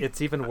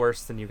it's even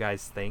worse than you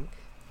guys think.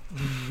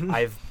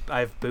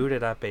 I've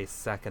booted up a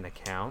second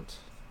account,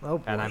 Oh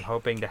boy. and I'm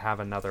hoping to have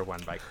another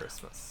one by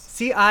Christmas.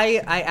 See, I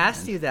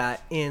asked you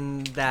that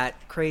in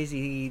that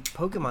crazy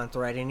Pokemon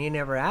thread, and you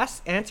never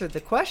answered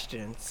the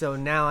question. So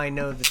now I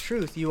know the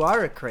truth. You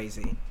are a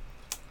crazy.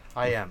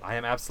 I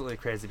am absolutely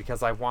crazy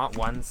because I want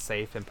one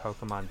safe in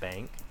Pokemon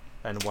Bank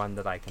and one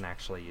that I can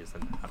actually use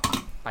in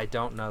battle. I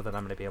don't know that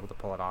I'm going to be able to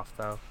pull it off,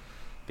 though,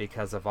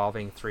 because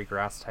evolving 3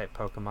 grass-type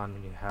Pokemon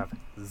when you have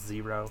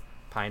 0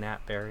 Pinap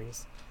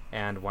berries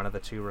and one of the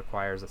 2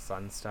 requires a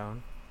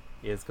Sunstone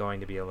is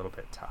going to be a little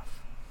bit tough.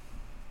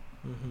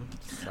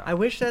 So. I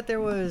wish that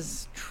there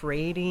was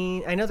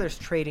trading. I know there's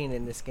trading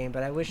in this game,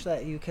 but I wish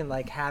that you can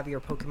like have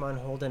your Pokemon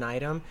hold an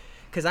item,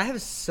 because I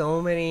have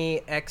so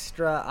many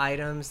extra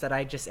items that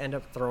I just end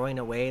up throwing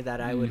away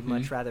that I would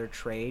much rather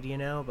trade,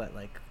 But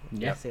like,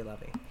 Yep. say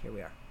lovey. Here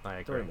we are.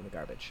 I Throw agree. them in the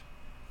garbage.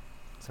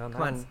 So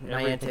Come on, that's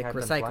everything Niantic I've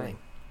been Recycling. playing.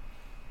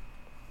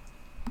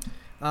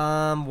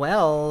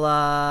 Well,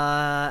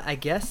 I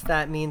guess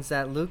that means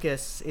that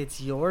Lucas,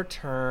 it's your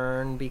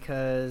turn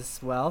because,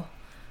 well,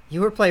 you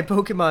were playing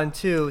Pokemon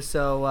too.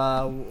 So,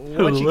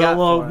 what you got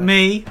Little old for us?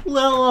 me,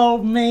 little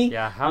old me.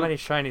 Yeah, how many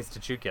shinies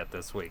did you get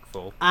this week,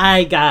 fool?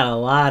 I got a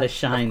lot of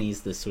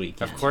shinies this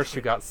weekend. Of course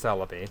you got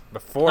Celebi.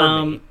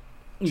 Before me.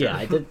 Yeah,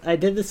 I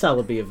did the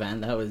Celebi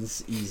event. That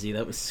was easy.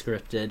 That was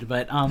scripted.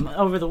 But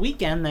over the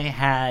weekend they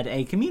had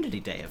a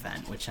community day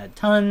event, which had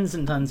tons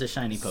and tons of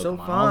shiny Pokemon. So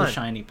All the fun.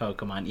 shiny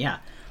Pokemon. Yeah,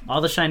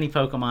 all the shiny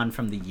Pokemon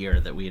from the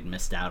year that we had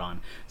missed out on.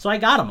 So I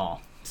got them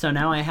all. So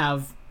now I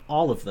have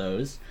all of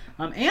those.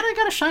 And I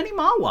got a shiny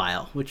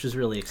Mawile, which was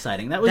really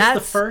exciting. That was the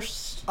That's-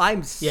 first.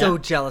 I'm so Yeah.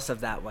 jealous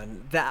of that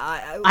one.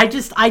 That I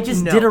just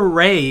No. did a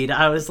raid.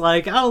 I was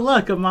like, oh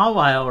look, a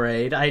Mawile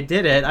raid. I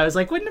did it. I was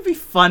like, wouldn't it be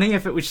funny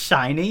if it was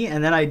shiny?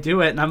 And then I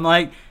do it, and I'm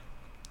like,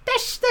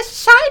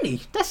 that's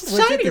shiny. That's was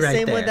shiny it the right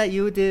same there. one that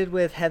you did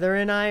with Heather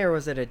and I, or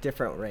was it a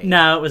different raid?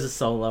 No, it was a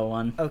solo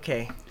one.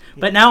 Okay.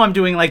 But now I'm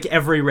doing like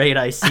every raid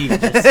I see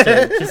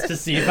just to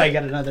see if I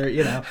get another,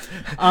 you know.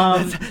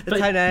 That's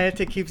But- how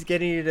Niantic keeps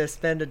getting you to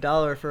spend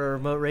 $1 for a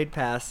remote raid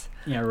pass.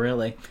 Yeah,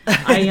 really.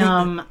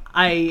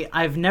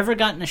 I've never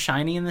gotten a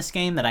shiny in this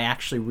game that I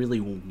actually really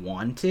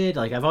wanted.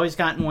 Like I've always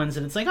gotten ones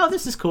that it's like, oh,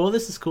 this is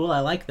cool, I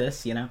like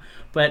this, you know.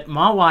 But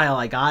Mawile,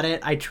 I got it.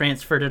 I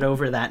transferred it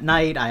over that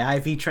night. I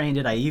IV trained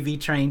it. I EV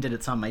trained it.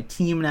 It's on my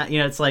team now. You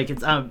know, it's like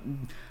it's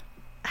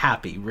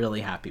happy,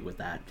 really happy with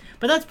that.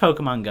 But that's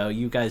Pokemon Go.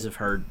 You guys have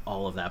heard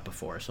all of that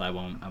before, so I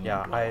won't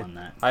Yeah, dwell on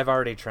that. I've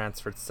already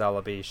transferred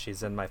Celebi.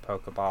 She's in my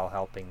Pokeball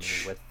helping me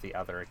with the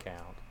other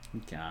account.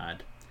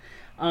 God.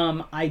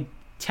 I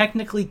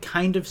technically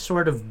kind of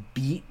sort of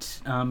beat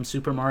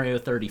Super Mario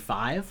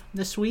 35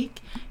 this week,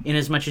 in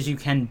as much as you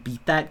can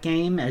beat that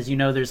game. As you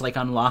know, there's like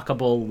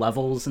unlockable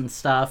levels and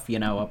stuff, you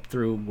know, up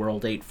through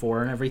World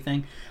 8-4 and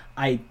everything.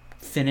 I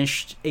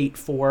finished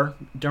 8-4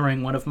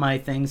 during one of my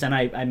things, and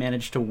I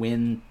managed to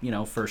win, you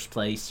know, first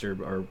place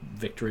or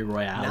victory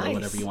royale Nice. or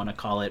whatever you want to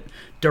call it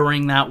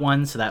during that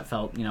one, so that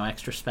felt, you know,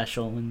 extra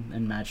special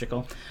and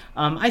magical.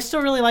 I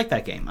still really like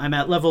that game. I'm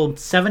at level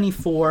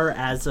 74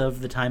 as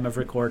of the time of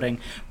recording.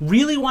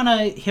 Really want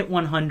to hit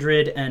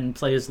 100 and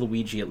play as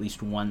Luigi at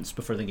least once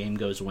before the game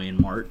goes away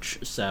in March,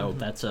 so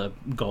that's a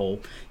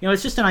goal. You know,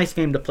 it's just a nice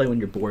game to play when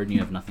you're bored and you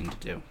have nothing to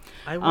do.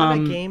 I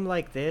want a game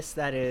like this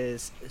that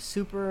is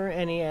Super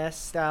NES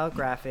style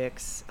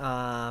graphics,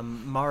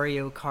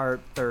 Mario Kart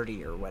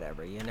 30 or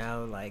whatever, you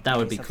know, like That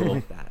would be something cool.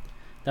 like that.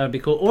 That would be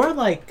cool. Or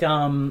like,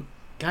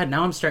 God,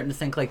 now I'm starting to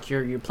think like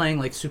you're playing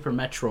like Super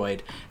Metroid,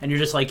 and you're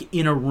just like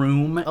in a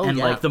room, and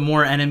yeah. like the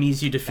more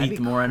enemies you defeat, be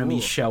the more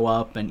enemies cool. show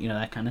up, and you know,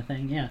 that kind of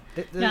thing. Yeah,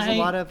 There's a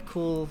lot of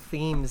cool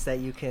themes that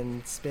you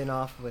can spin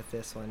off with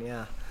this one,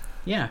 yeah.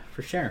 Yeah,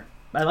 for sure.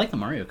 I like the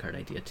Mario Kart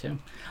idea too.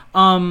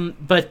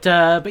 But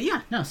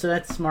yeah, no, so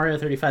that's Mario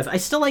 35. I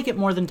still like it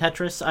more than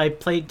Tetris. I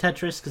played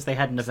Tetris because they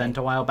had an event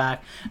a while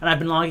back, and I've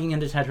been logging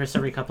into Tetris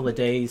every couple of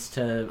days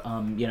to,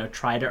 you know,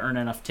 try to earn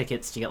enough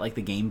tickets to get like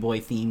the Game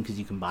Boy theme, because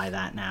you can buy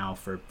that now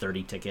for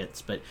 30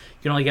 tickets, but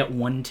you can only get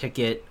one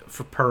ticket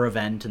per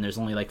event, and there's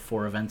only like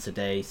 4 events a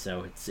day,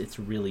 so it's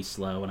really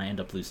slow, and I end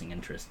up losing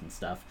interest and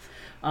stuff.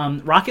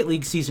 Rocket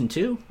League Season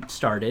 2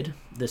 started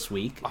this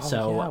week, Oh,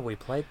 so yeah, we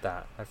played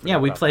that. I forgot yeah,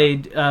 we about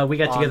played. We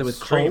got that. together On with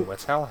stream Colt.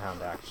 with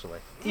Hellhound, actually.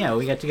 Yeah,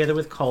 we got together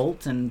with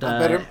Colt, and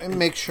Better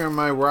make sure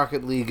my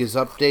Rocket League is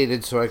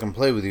updated so I can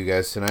play with you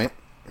guys tonight.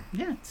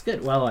 yeah, it's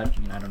good. Well, I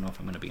don't know if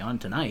I'm going to be on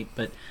tonight,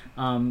 but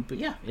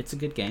yeah, it's a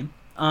good game.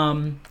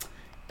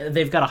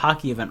 They've got a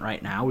hockey event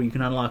right now where you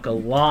can unlock a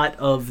lot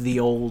of the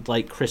old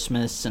like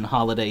Christmas and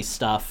holiday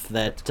stuff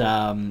that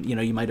you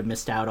know, you might have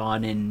missed out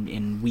on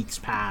in weeks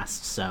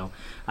past. So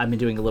I've been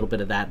doing a little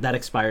bit of that. That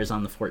expires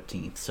on the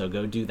 14th, so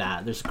go do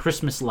that. There's a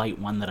Christmas light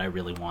one that I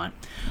really want.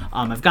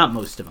 I've got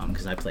most of them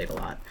because I played a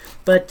lot.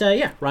 But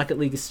yeah, Rocket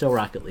League is still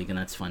Rocket League, and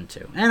that's fun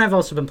too. And I've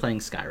also been playing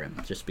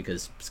Skyrim just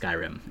because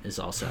Skyrim is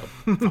also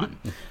fun.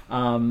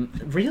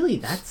 Really,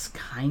 that's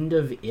kind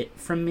of it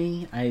from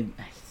me. I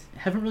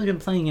haven't really been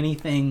playing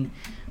anything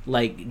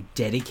like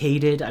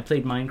dedicated. I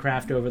played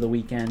Minecraft over the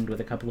weekend with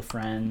a couple of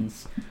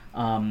friends.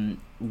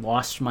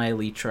 Lost my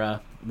Elytra,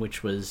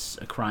 which was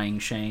a crying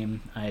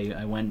shame.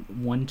 I went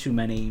one too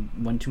many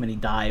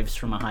dives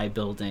from a high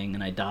building,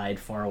 and I died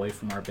far away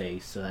from our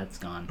base, so that's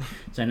gone.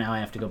 So now I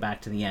have to go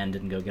back to the end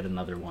and go get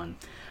another one.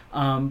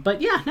 But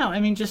yeah, no, I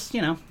mean, just,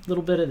 you know, a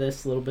little bit of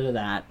this, a little bit of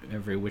that,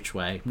 every which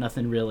way.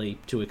 Nothing really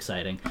too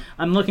exciting.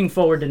 I'm looking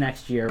forward to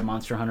next year.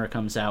 Monster Hunter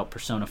comes out,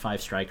 Persona 5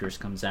 Strikers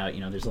comes out. You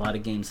know, there's a lot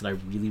of games that I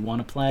really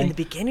want to play. In the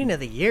beginning of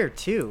the year,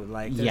 too.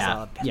 Like, there's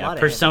a lot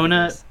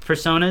of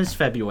Persona's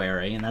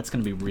February, and that's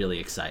going to be really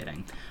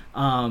exciting.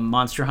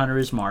 Monster Hunter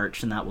is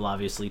March, and that will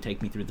obviously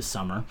take me through the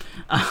summer.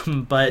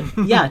 But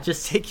yeah,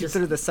 just Take you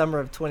through the summer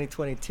of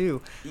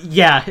 2022.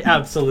 Yeah,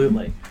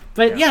 absolutely.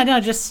 But no,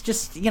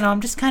 just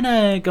I'm just kind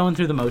of going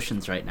through the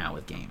motions right now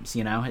with games.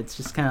 It's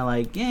just kind of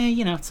like,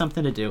 it's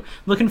something to do.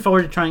 Looking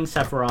forward to trying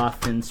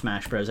Sephiroth in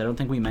Smash Bros. I don't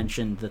think we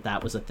mentioned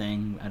that was a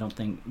thing. I don't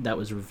think that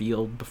was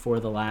revealed before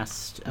the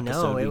last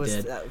episode. No, it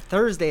was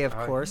Thursday, of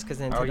course, because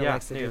Nintendo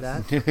likes to do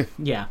that.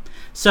 Yeah.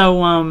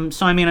 So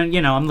I mean,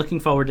 I'm looking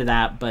forward to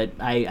that, but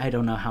I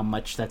don't know how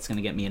much that's going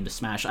to get me into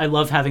Smash. I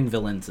love having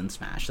villains in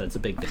Smash. That's a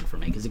big thing for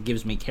me because it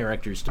gives me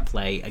characters to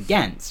play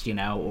against,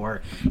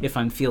 or if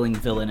I'm feeling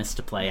villainous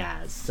to play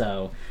as.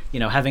 So,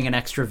 having an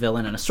extra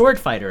villain and a sword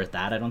fighter at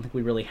that, I don't think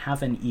we really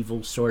have an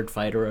evil sword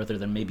fighter other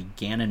than maybe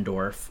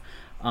Ganondorf,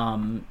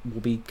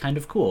 will be kind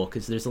of cool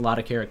because there's a lot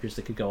of characters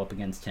that could go up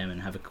against him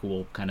and have a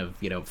cool kind of,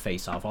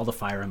 face off. All the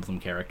Fire Emblem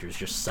characters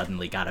just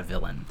suddenly got a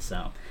villain,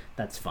 so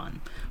that's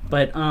fun.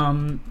 But,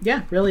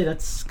 really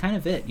that's kind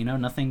of it,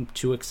 nothing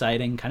too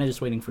exciting, kind of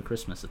just waiting for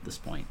Christmas at this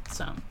point,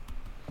 so.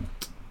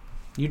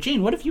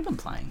 Eugene, what have you been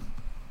playing?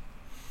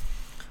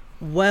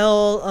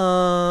 Well,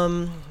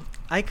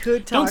 I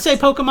could talk. Don't say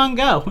Pokemon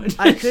Go.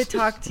 I could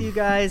talk to you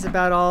guys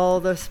about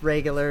all the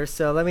regulars,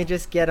 so let me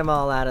just get them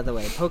all out of the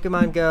way.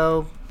 Pokemon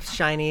Go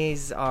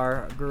shinies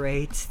are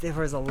great. There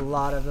was a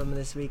lot of them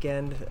this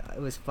weekend.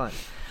 It was fun.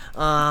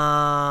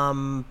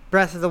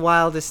 Breath of the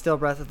Wild is still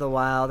Breath of the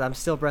Wild. I'm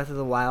still Breath of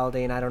the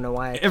Wilding. I don't know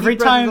why I keep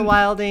Breath of the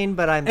Wilding,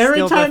 but I'm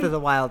still Breath of the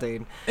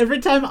Wilding. Every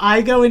time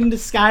I go into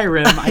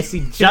Skyrim, I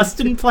see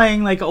Justin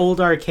playing like old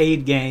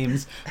arcade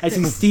games. I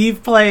see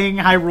Steve playing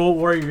Hyrule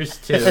Warriors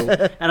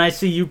 2, and I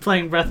see you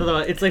playing Breath of the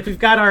Wild. It's like we've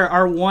got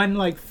our one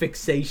like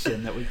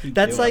fixation that we keep doing.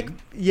 That's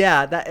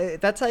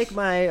like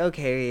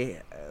my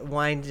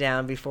wind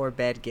down before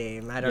bed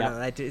game. I don't know.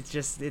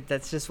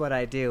 That's just what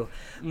I do.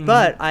 Mm-hmm.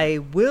 But I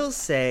will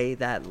say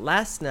that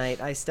last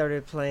night I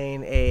started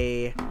playing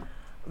a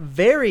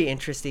very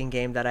interesting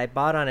game that I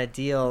bought on a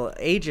deal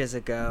ages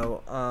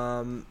ago.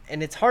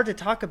 And it's hard to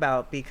talk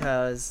about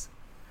because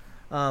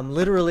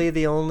literally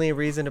the only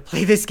reason to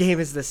play this game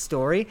is the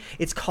story.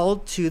 It's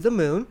called To the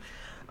Moon.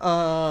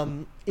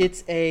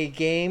 It's a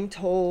game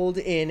told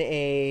in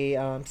a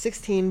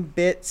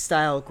 16-bit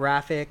style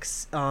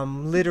graphics.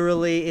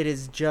 Literally, it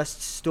is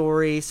just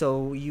story.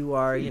 So you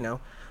are,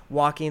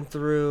 walking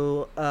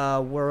through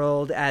a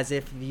world as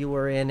if you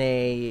were in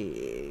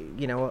a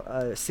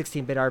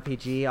 16-bit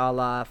RPG a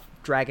la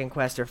Dragon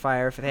Quest or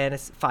Final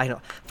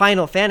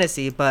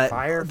Fantasy. But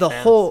the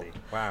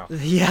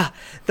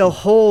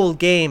whole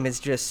game is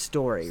just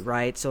story,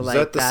 right? So is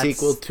that the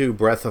sequel to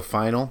Breath of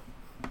Final?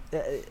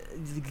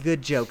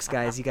 Good jokes,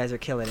 guys. You guys are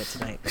killing it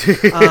tonight.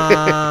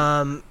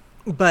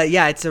 But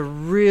yeah, it's a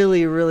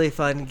really, really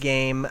fun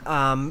game,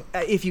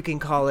 if you can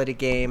call it a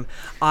game.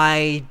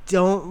 I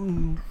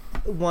don't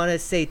want to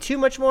say too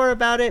much more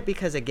about it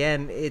because,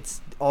 again,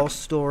 it's all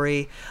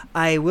story.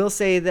 I will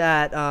say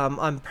that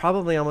I'm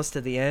probably almost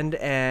to the end,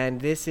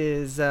 and this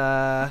is...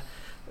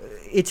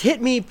 it's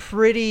hit me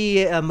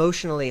pretty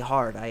emotionally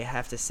hard, I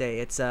have to say.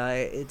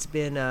 It's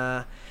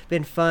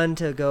been fun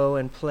to go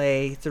and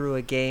play through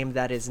a game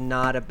that is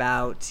not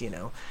about,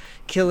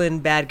 killing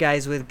bad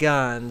guys with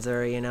guns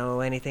or,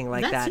 anything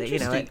like that. That's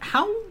interesting.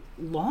 How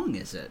long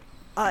is it?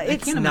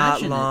 It's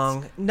not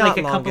long. Not like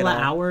a long couple of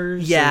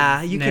hours.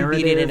 Yeah, you can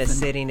beat it in a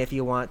sitting if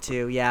you want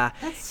to. Yeah,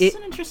 that's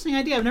an interesting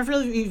idea. I've never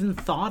really even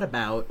thought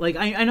about. Like,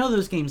 I know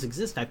those games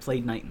exist. I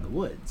played Night in the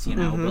Woods,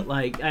 but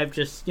like I've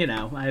just, I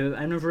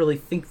never really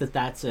think that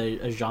that's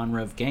a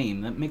genre of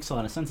game that makes a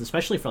lot of sense,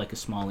 especially for like a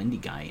small indie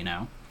guy,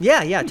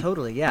 Yeah,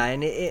 totally. Yeah,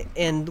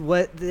 and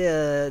what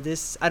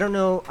this I don't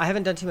know. I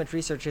haven't done too much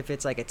research if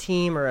it's like a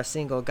team or a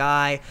single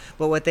guy,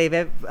 but what they've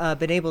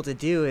been able to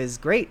do is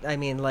great. I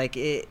mean, like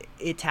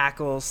it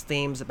tackles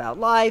themes about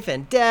life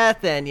and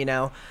death, and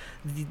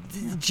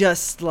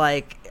just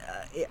like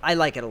I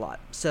like it a lot.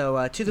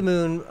 So To the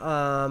Moon,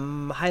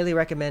 highly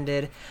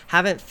recommended.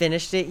 Haven't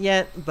finished it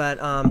yet, but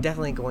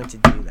definitely going to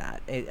do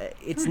that.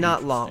 It's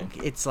not long.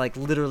 It's like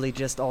literally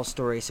just all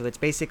story. So it's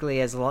basically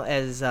as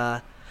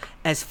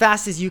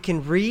fast as you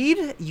can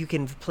read, you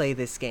can play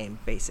this game,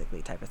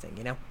 basically, type of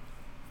thing,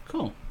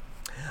 Cool.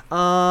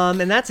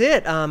 And that's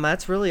it.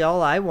 That's really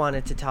all I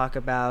wanted to talk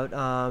about.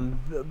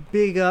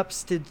 Big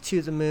ups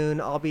to the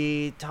Moon. I'll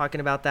be talking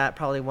about that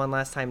probably one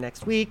last time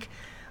next week.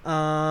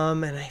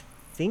 And I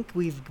think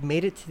we've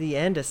made it to the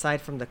end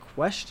aside from the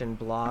question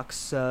block.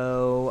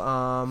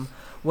 So,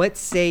 what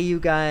say you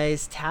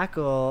guys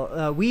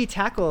we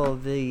tackle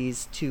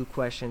these two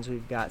questions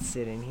we've got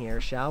sitting here,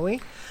 shall we?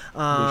 We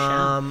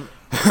shall.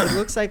 It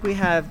looks like we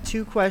have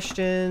two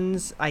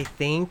questions. I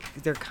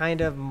think they're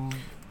kind of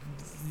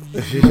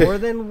more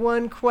than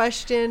one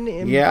question.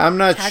 Yeah, I'm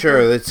not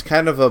sure. It's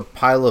kind of a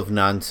pile of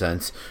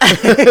nonsense.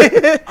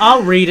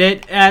 I'll read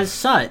it as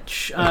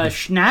such.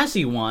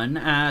 Schnazzy One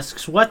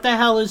asks, what the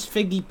hell is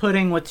figgy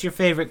pudding? What's your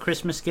favorite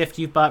Christmas gift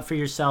you've bought for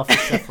yourself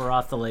except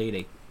for the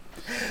lady?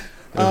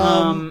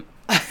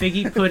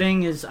 Figgy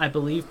pudding is, I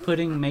believe,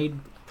 pudding made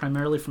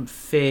primarily from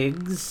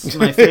figs.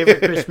 My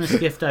favorite Christmas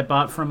gift I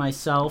bought for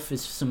myself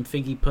is some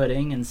figgy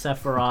pudding, and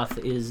Sephiroth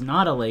is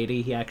not a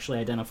lady. He actually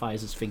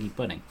identifies as figgy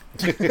pudding.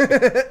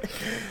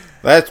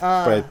 That's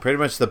pretty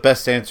much the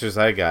best answers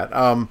I got.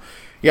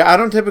 Yeah, I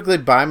don't typically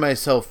buy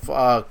myself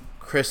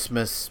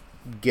Christmas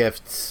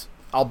gifts.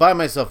 I'll buy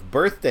myself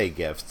birthday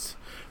gifts,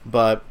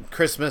 but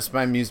Christmas,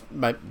 my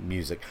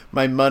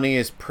money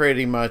is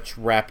pretty much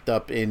wrapped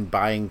up in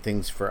buying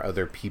things for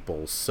other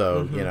people.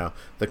 So,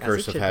 the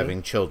curse of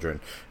having children.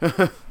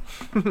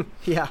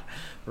 Yeah,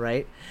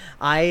 right.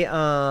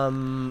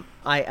 I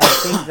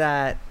think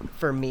that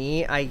for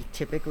me, I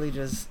typically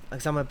just,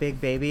 because I'm a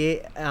big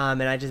baby,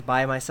 and I just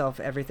buy myself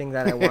everything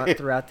that I want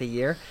throughout the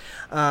year.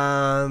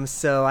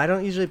 So I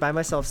don't usually buy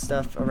myself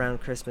stuff around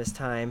Christmas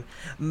time.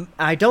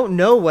 I don't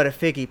know what a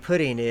figgy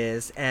pudding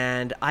is,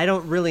 and I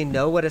don't really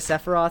know what a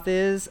Sephiroth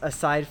is,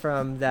 aside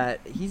from that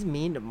he's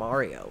mean to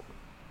Mario.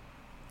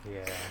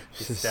 Yeah,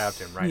 he stabbed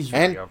him right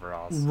through the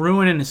overalls.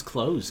 Ruining his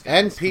clothes,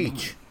 guys. And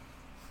Peach.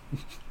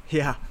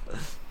 Yeah,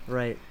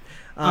 right.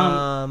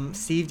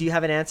 Steve, do you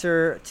have an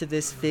answer to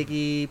this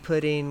figgy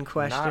pudding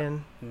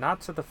question?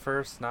 Not to the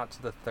first, not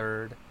to the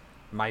third.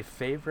 My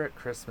favorite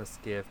Christmas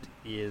gift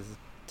is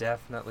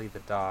definitely the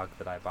dog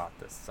that I bought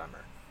this summer.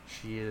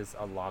 She is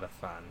a lot of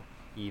fun,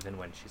 even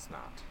when she's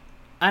not.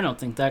 I don't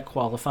think that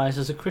qualifies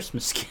as a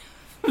Christmas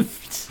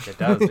gift. It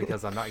does,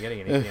 because I'm not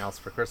getting anything else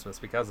for Christmas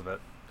because of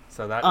it.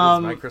 So that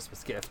is my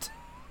Christmas gift.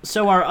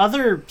 So our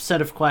other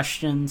set of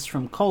questions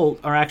from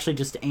Colt are actually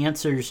just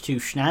answers to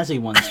Schnazzy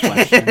One's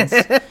questions.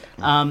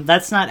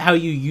 That's not how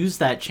you use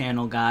that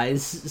channel,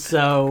 guys.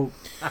 So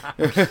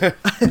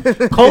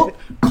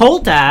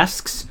Colt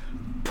asks,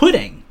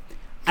 pudding.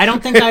 I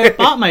don't think I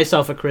bought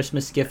myself a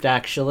Christmas gift,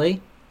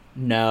 actually.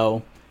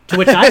 No. To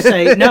which I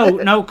say,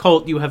 no,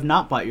 Colt, you have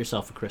not bought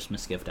yourself a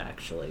Christmas gift,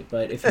 actually.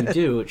 But if you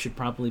do, it should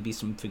probably be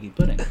some figgy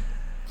pudding.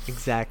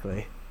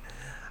 Exactly.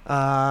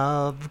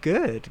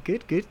 Good.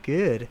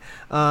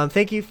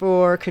 Thank you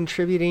for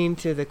contributing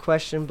to the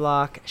question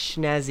block,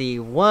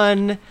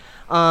 Schnazzy1.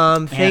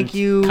 Thank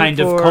you kind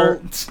for of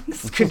Colt.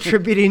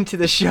 contributing to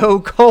the show,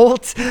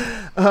 Colt.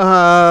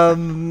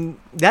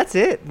 That's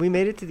it. We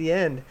made it to the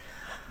end.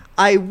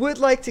 I would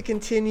like to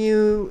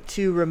continue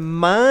to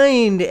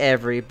remind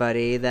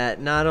everybody that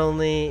not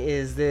only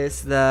is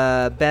this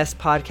the best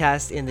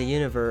podcast in the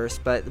universe,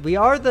 but we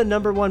are the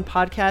 #1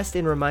 podcast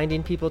in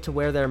reminding people to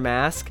wear their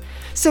mask.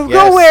 So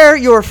go wear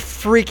your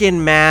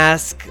freaking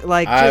mask.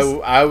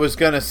 I was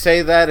going to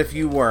say that if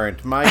you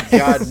weren't. My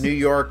God, New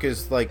York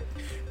is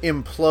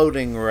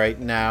imploding right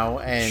now,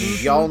 and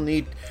y'all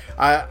need...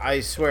 I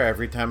swear,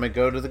 every time I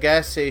go to the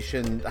gas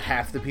station,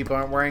 half the people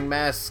aren't wearing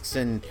masks,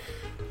 and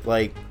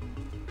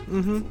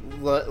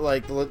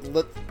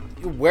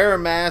wear a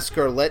mask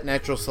or let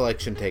natural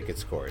selection take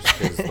its course.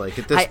 Because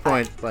at this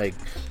point,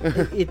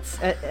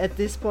 it's at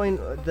this point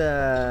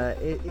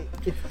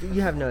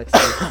you have no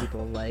excuse,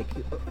 people.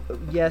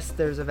 Yes,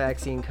 there's a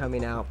vaccine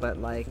coming out, but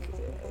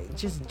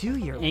just do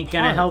your Ain't part.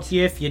 gonna help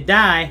you if you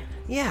die.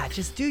 Yeah,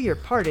 just do your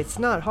part. It's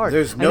not hard.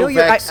 There's no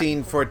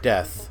vaccine for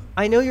death.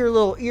 I know your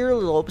little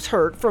earlobes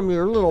hurt from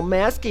your little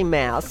masky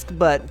mask,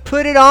 but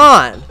put it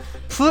on.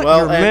 Put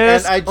your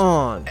mask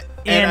on.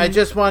 And I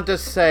just want to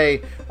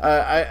say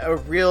a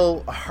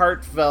real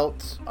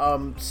heartfelt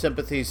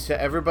sympathies to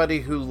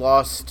everybody who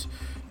lost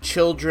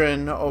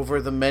children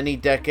over the many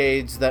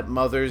decades that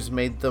mothers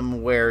made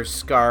them wear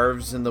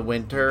scarves in the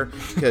winter,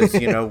 because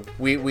we know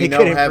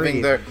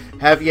having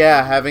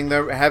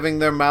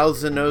their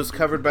mouths and nose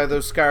covered by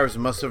those scarves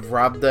must have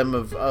robbed them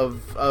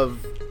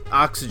of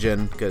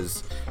oxygen,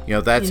 because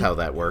that's how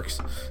that works.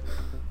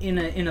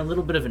 In a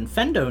little bit of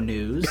Infendo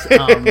news,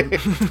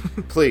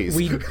 please,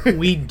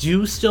 we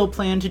do still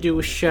plan to do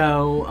a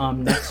show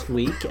next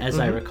week, as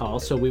I recall.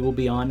 So we will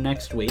be on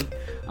next week.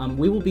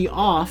 We will be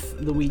off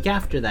the week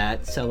after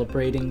that,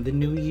 celebrating the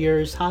New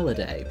Year's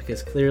holiday,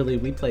 because clearly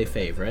we play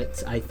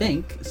favorites, I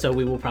think. So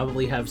we will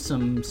probably have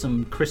some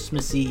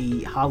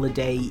Christmassy,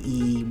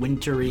 holiday-y,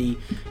 wintry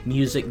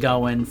music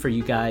going for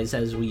you guys,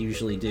 as we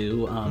usually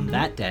do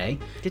that day.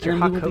 Get your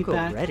hot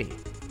cocoa ready.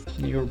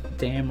 You're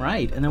damn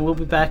right. And then we'll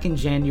be back in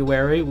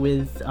January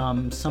with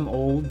some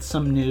old,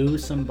 some new,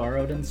 some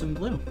borrowed, and some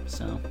blue.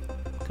 So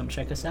come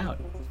check us out.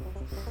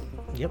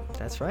 Yep,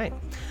 that's right.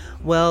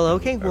 Well,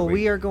 okay.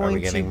 We are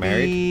going to be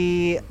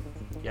married?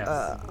 Yes.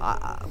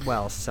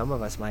 Well, some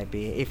of us might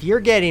be. If you're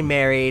getting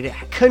married,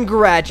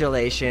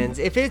 congratulations.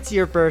 If it's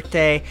your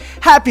birthday,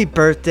 happy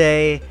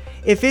birthday.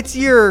 If it's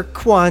your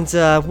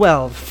Kwanzaa,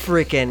 well,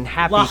 freaking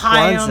happy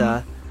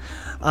Kwanzaa.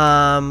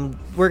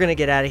 We're going to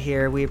get out of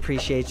here. We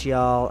appreciate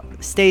y'all.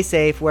 Stay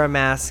safe. Wear a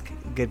mask.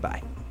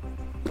 Goodbye.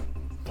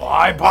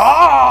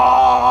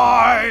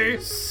 Bye-bye.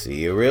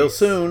 See you real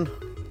soon.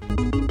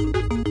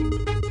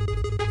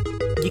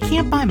 You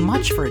can't buy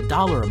much for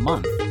 $1 a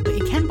month, but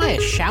you can buy a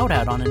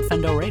shout-out on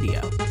Infendo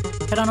Radio.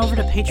 Head on over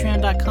to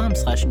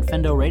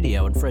patreon.com/Infendo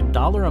Radio, and for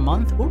 $1 a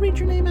month, we'll read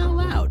your name out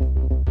loud.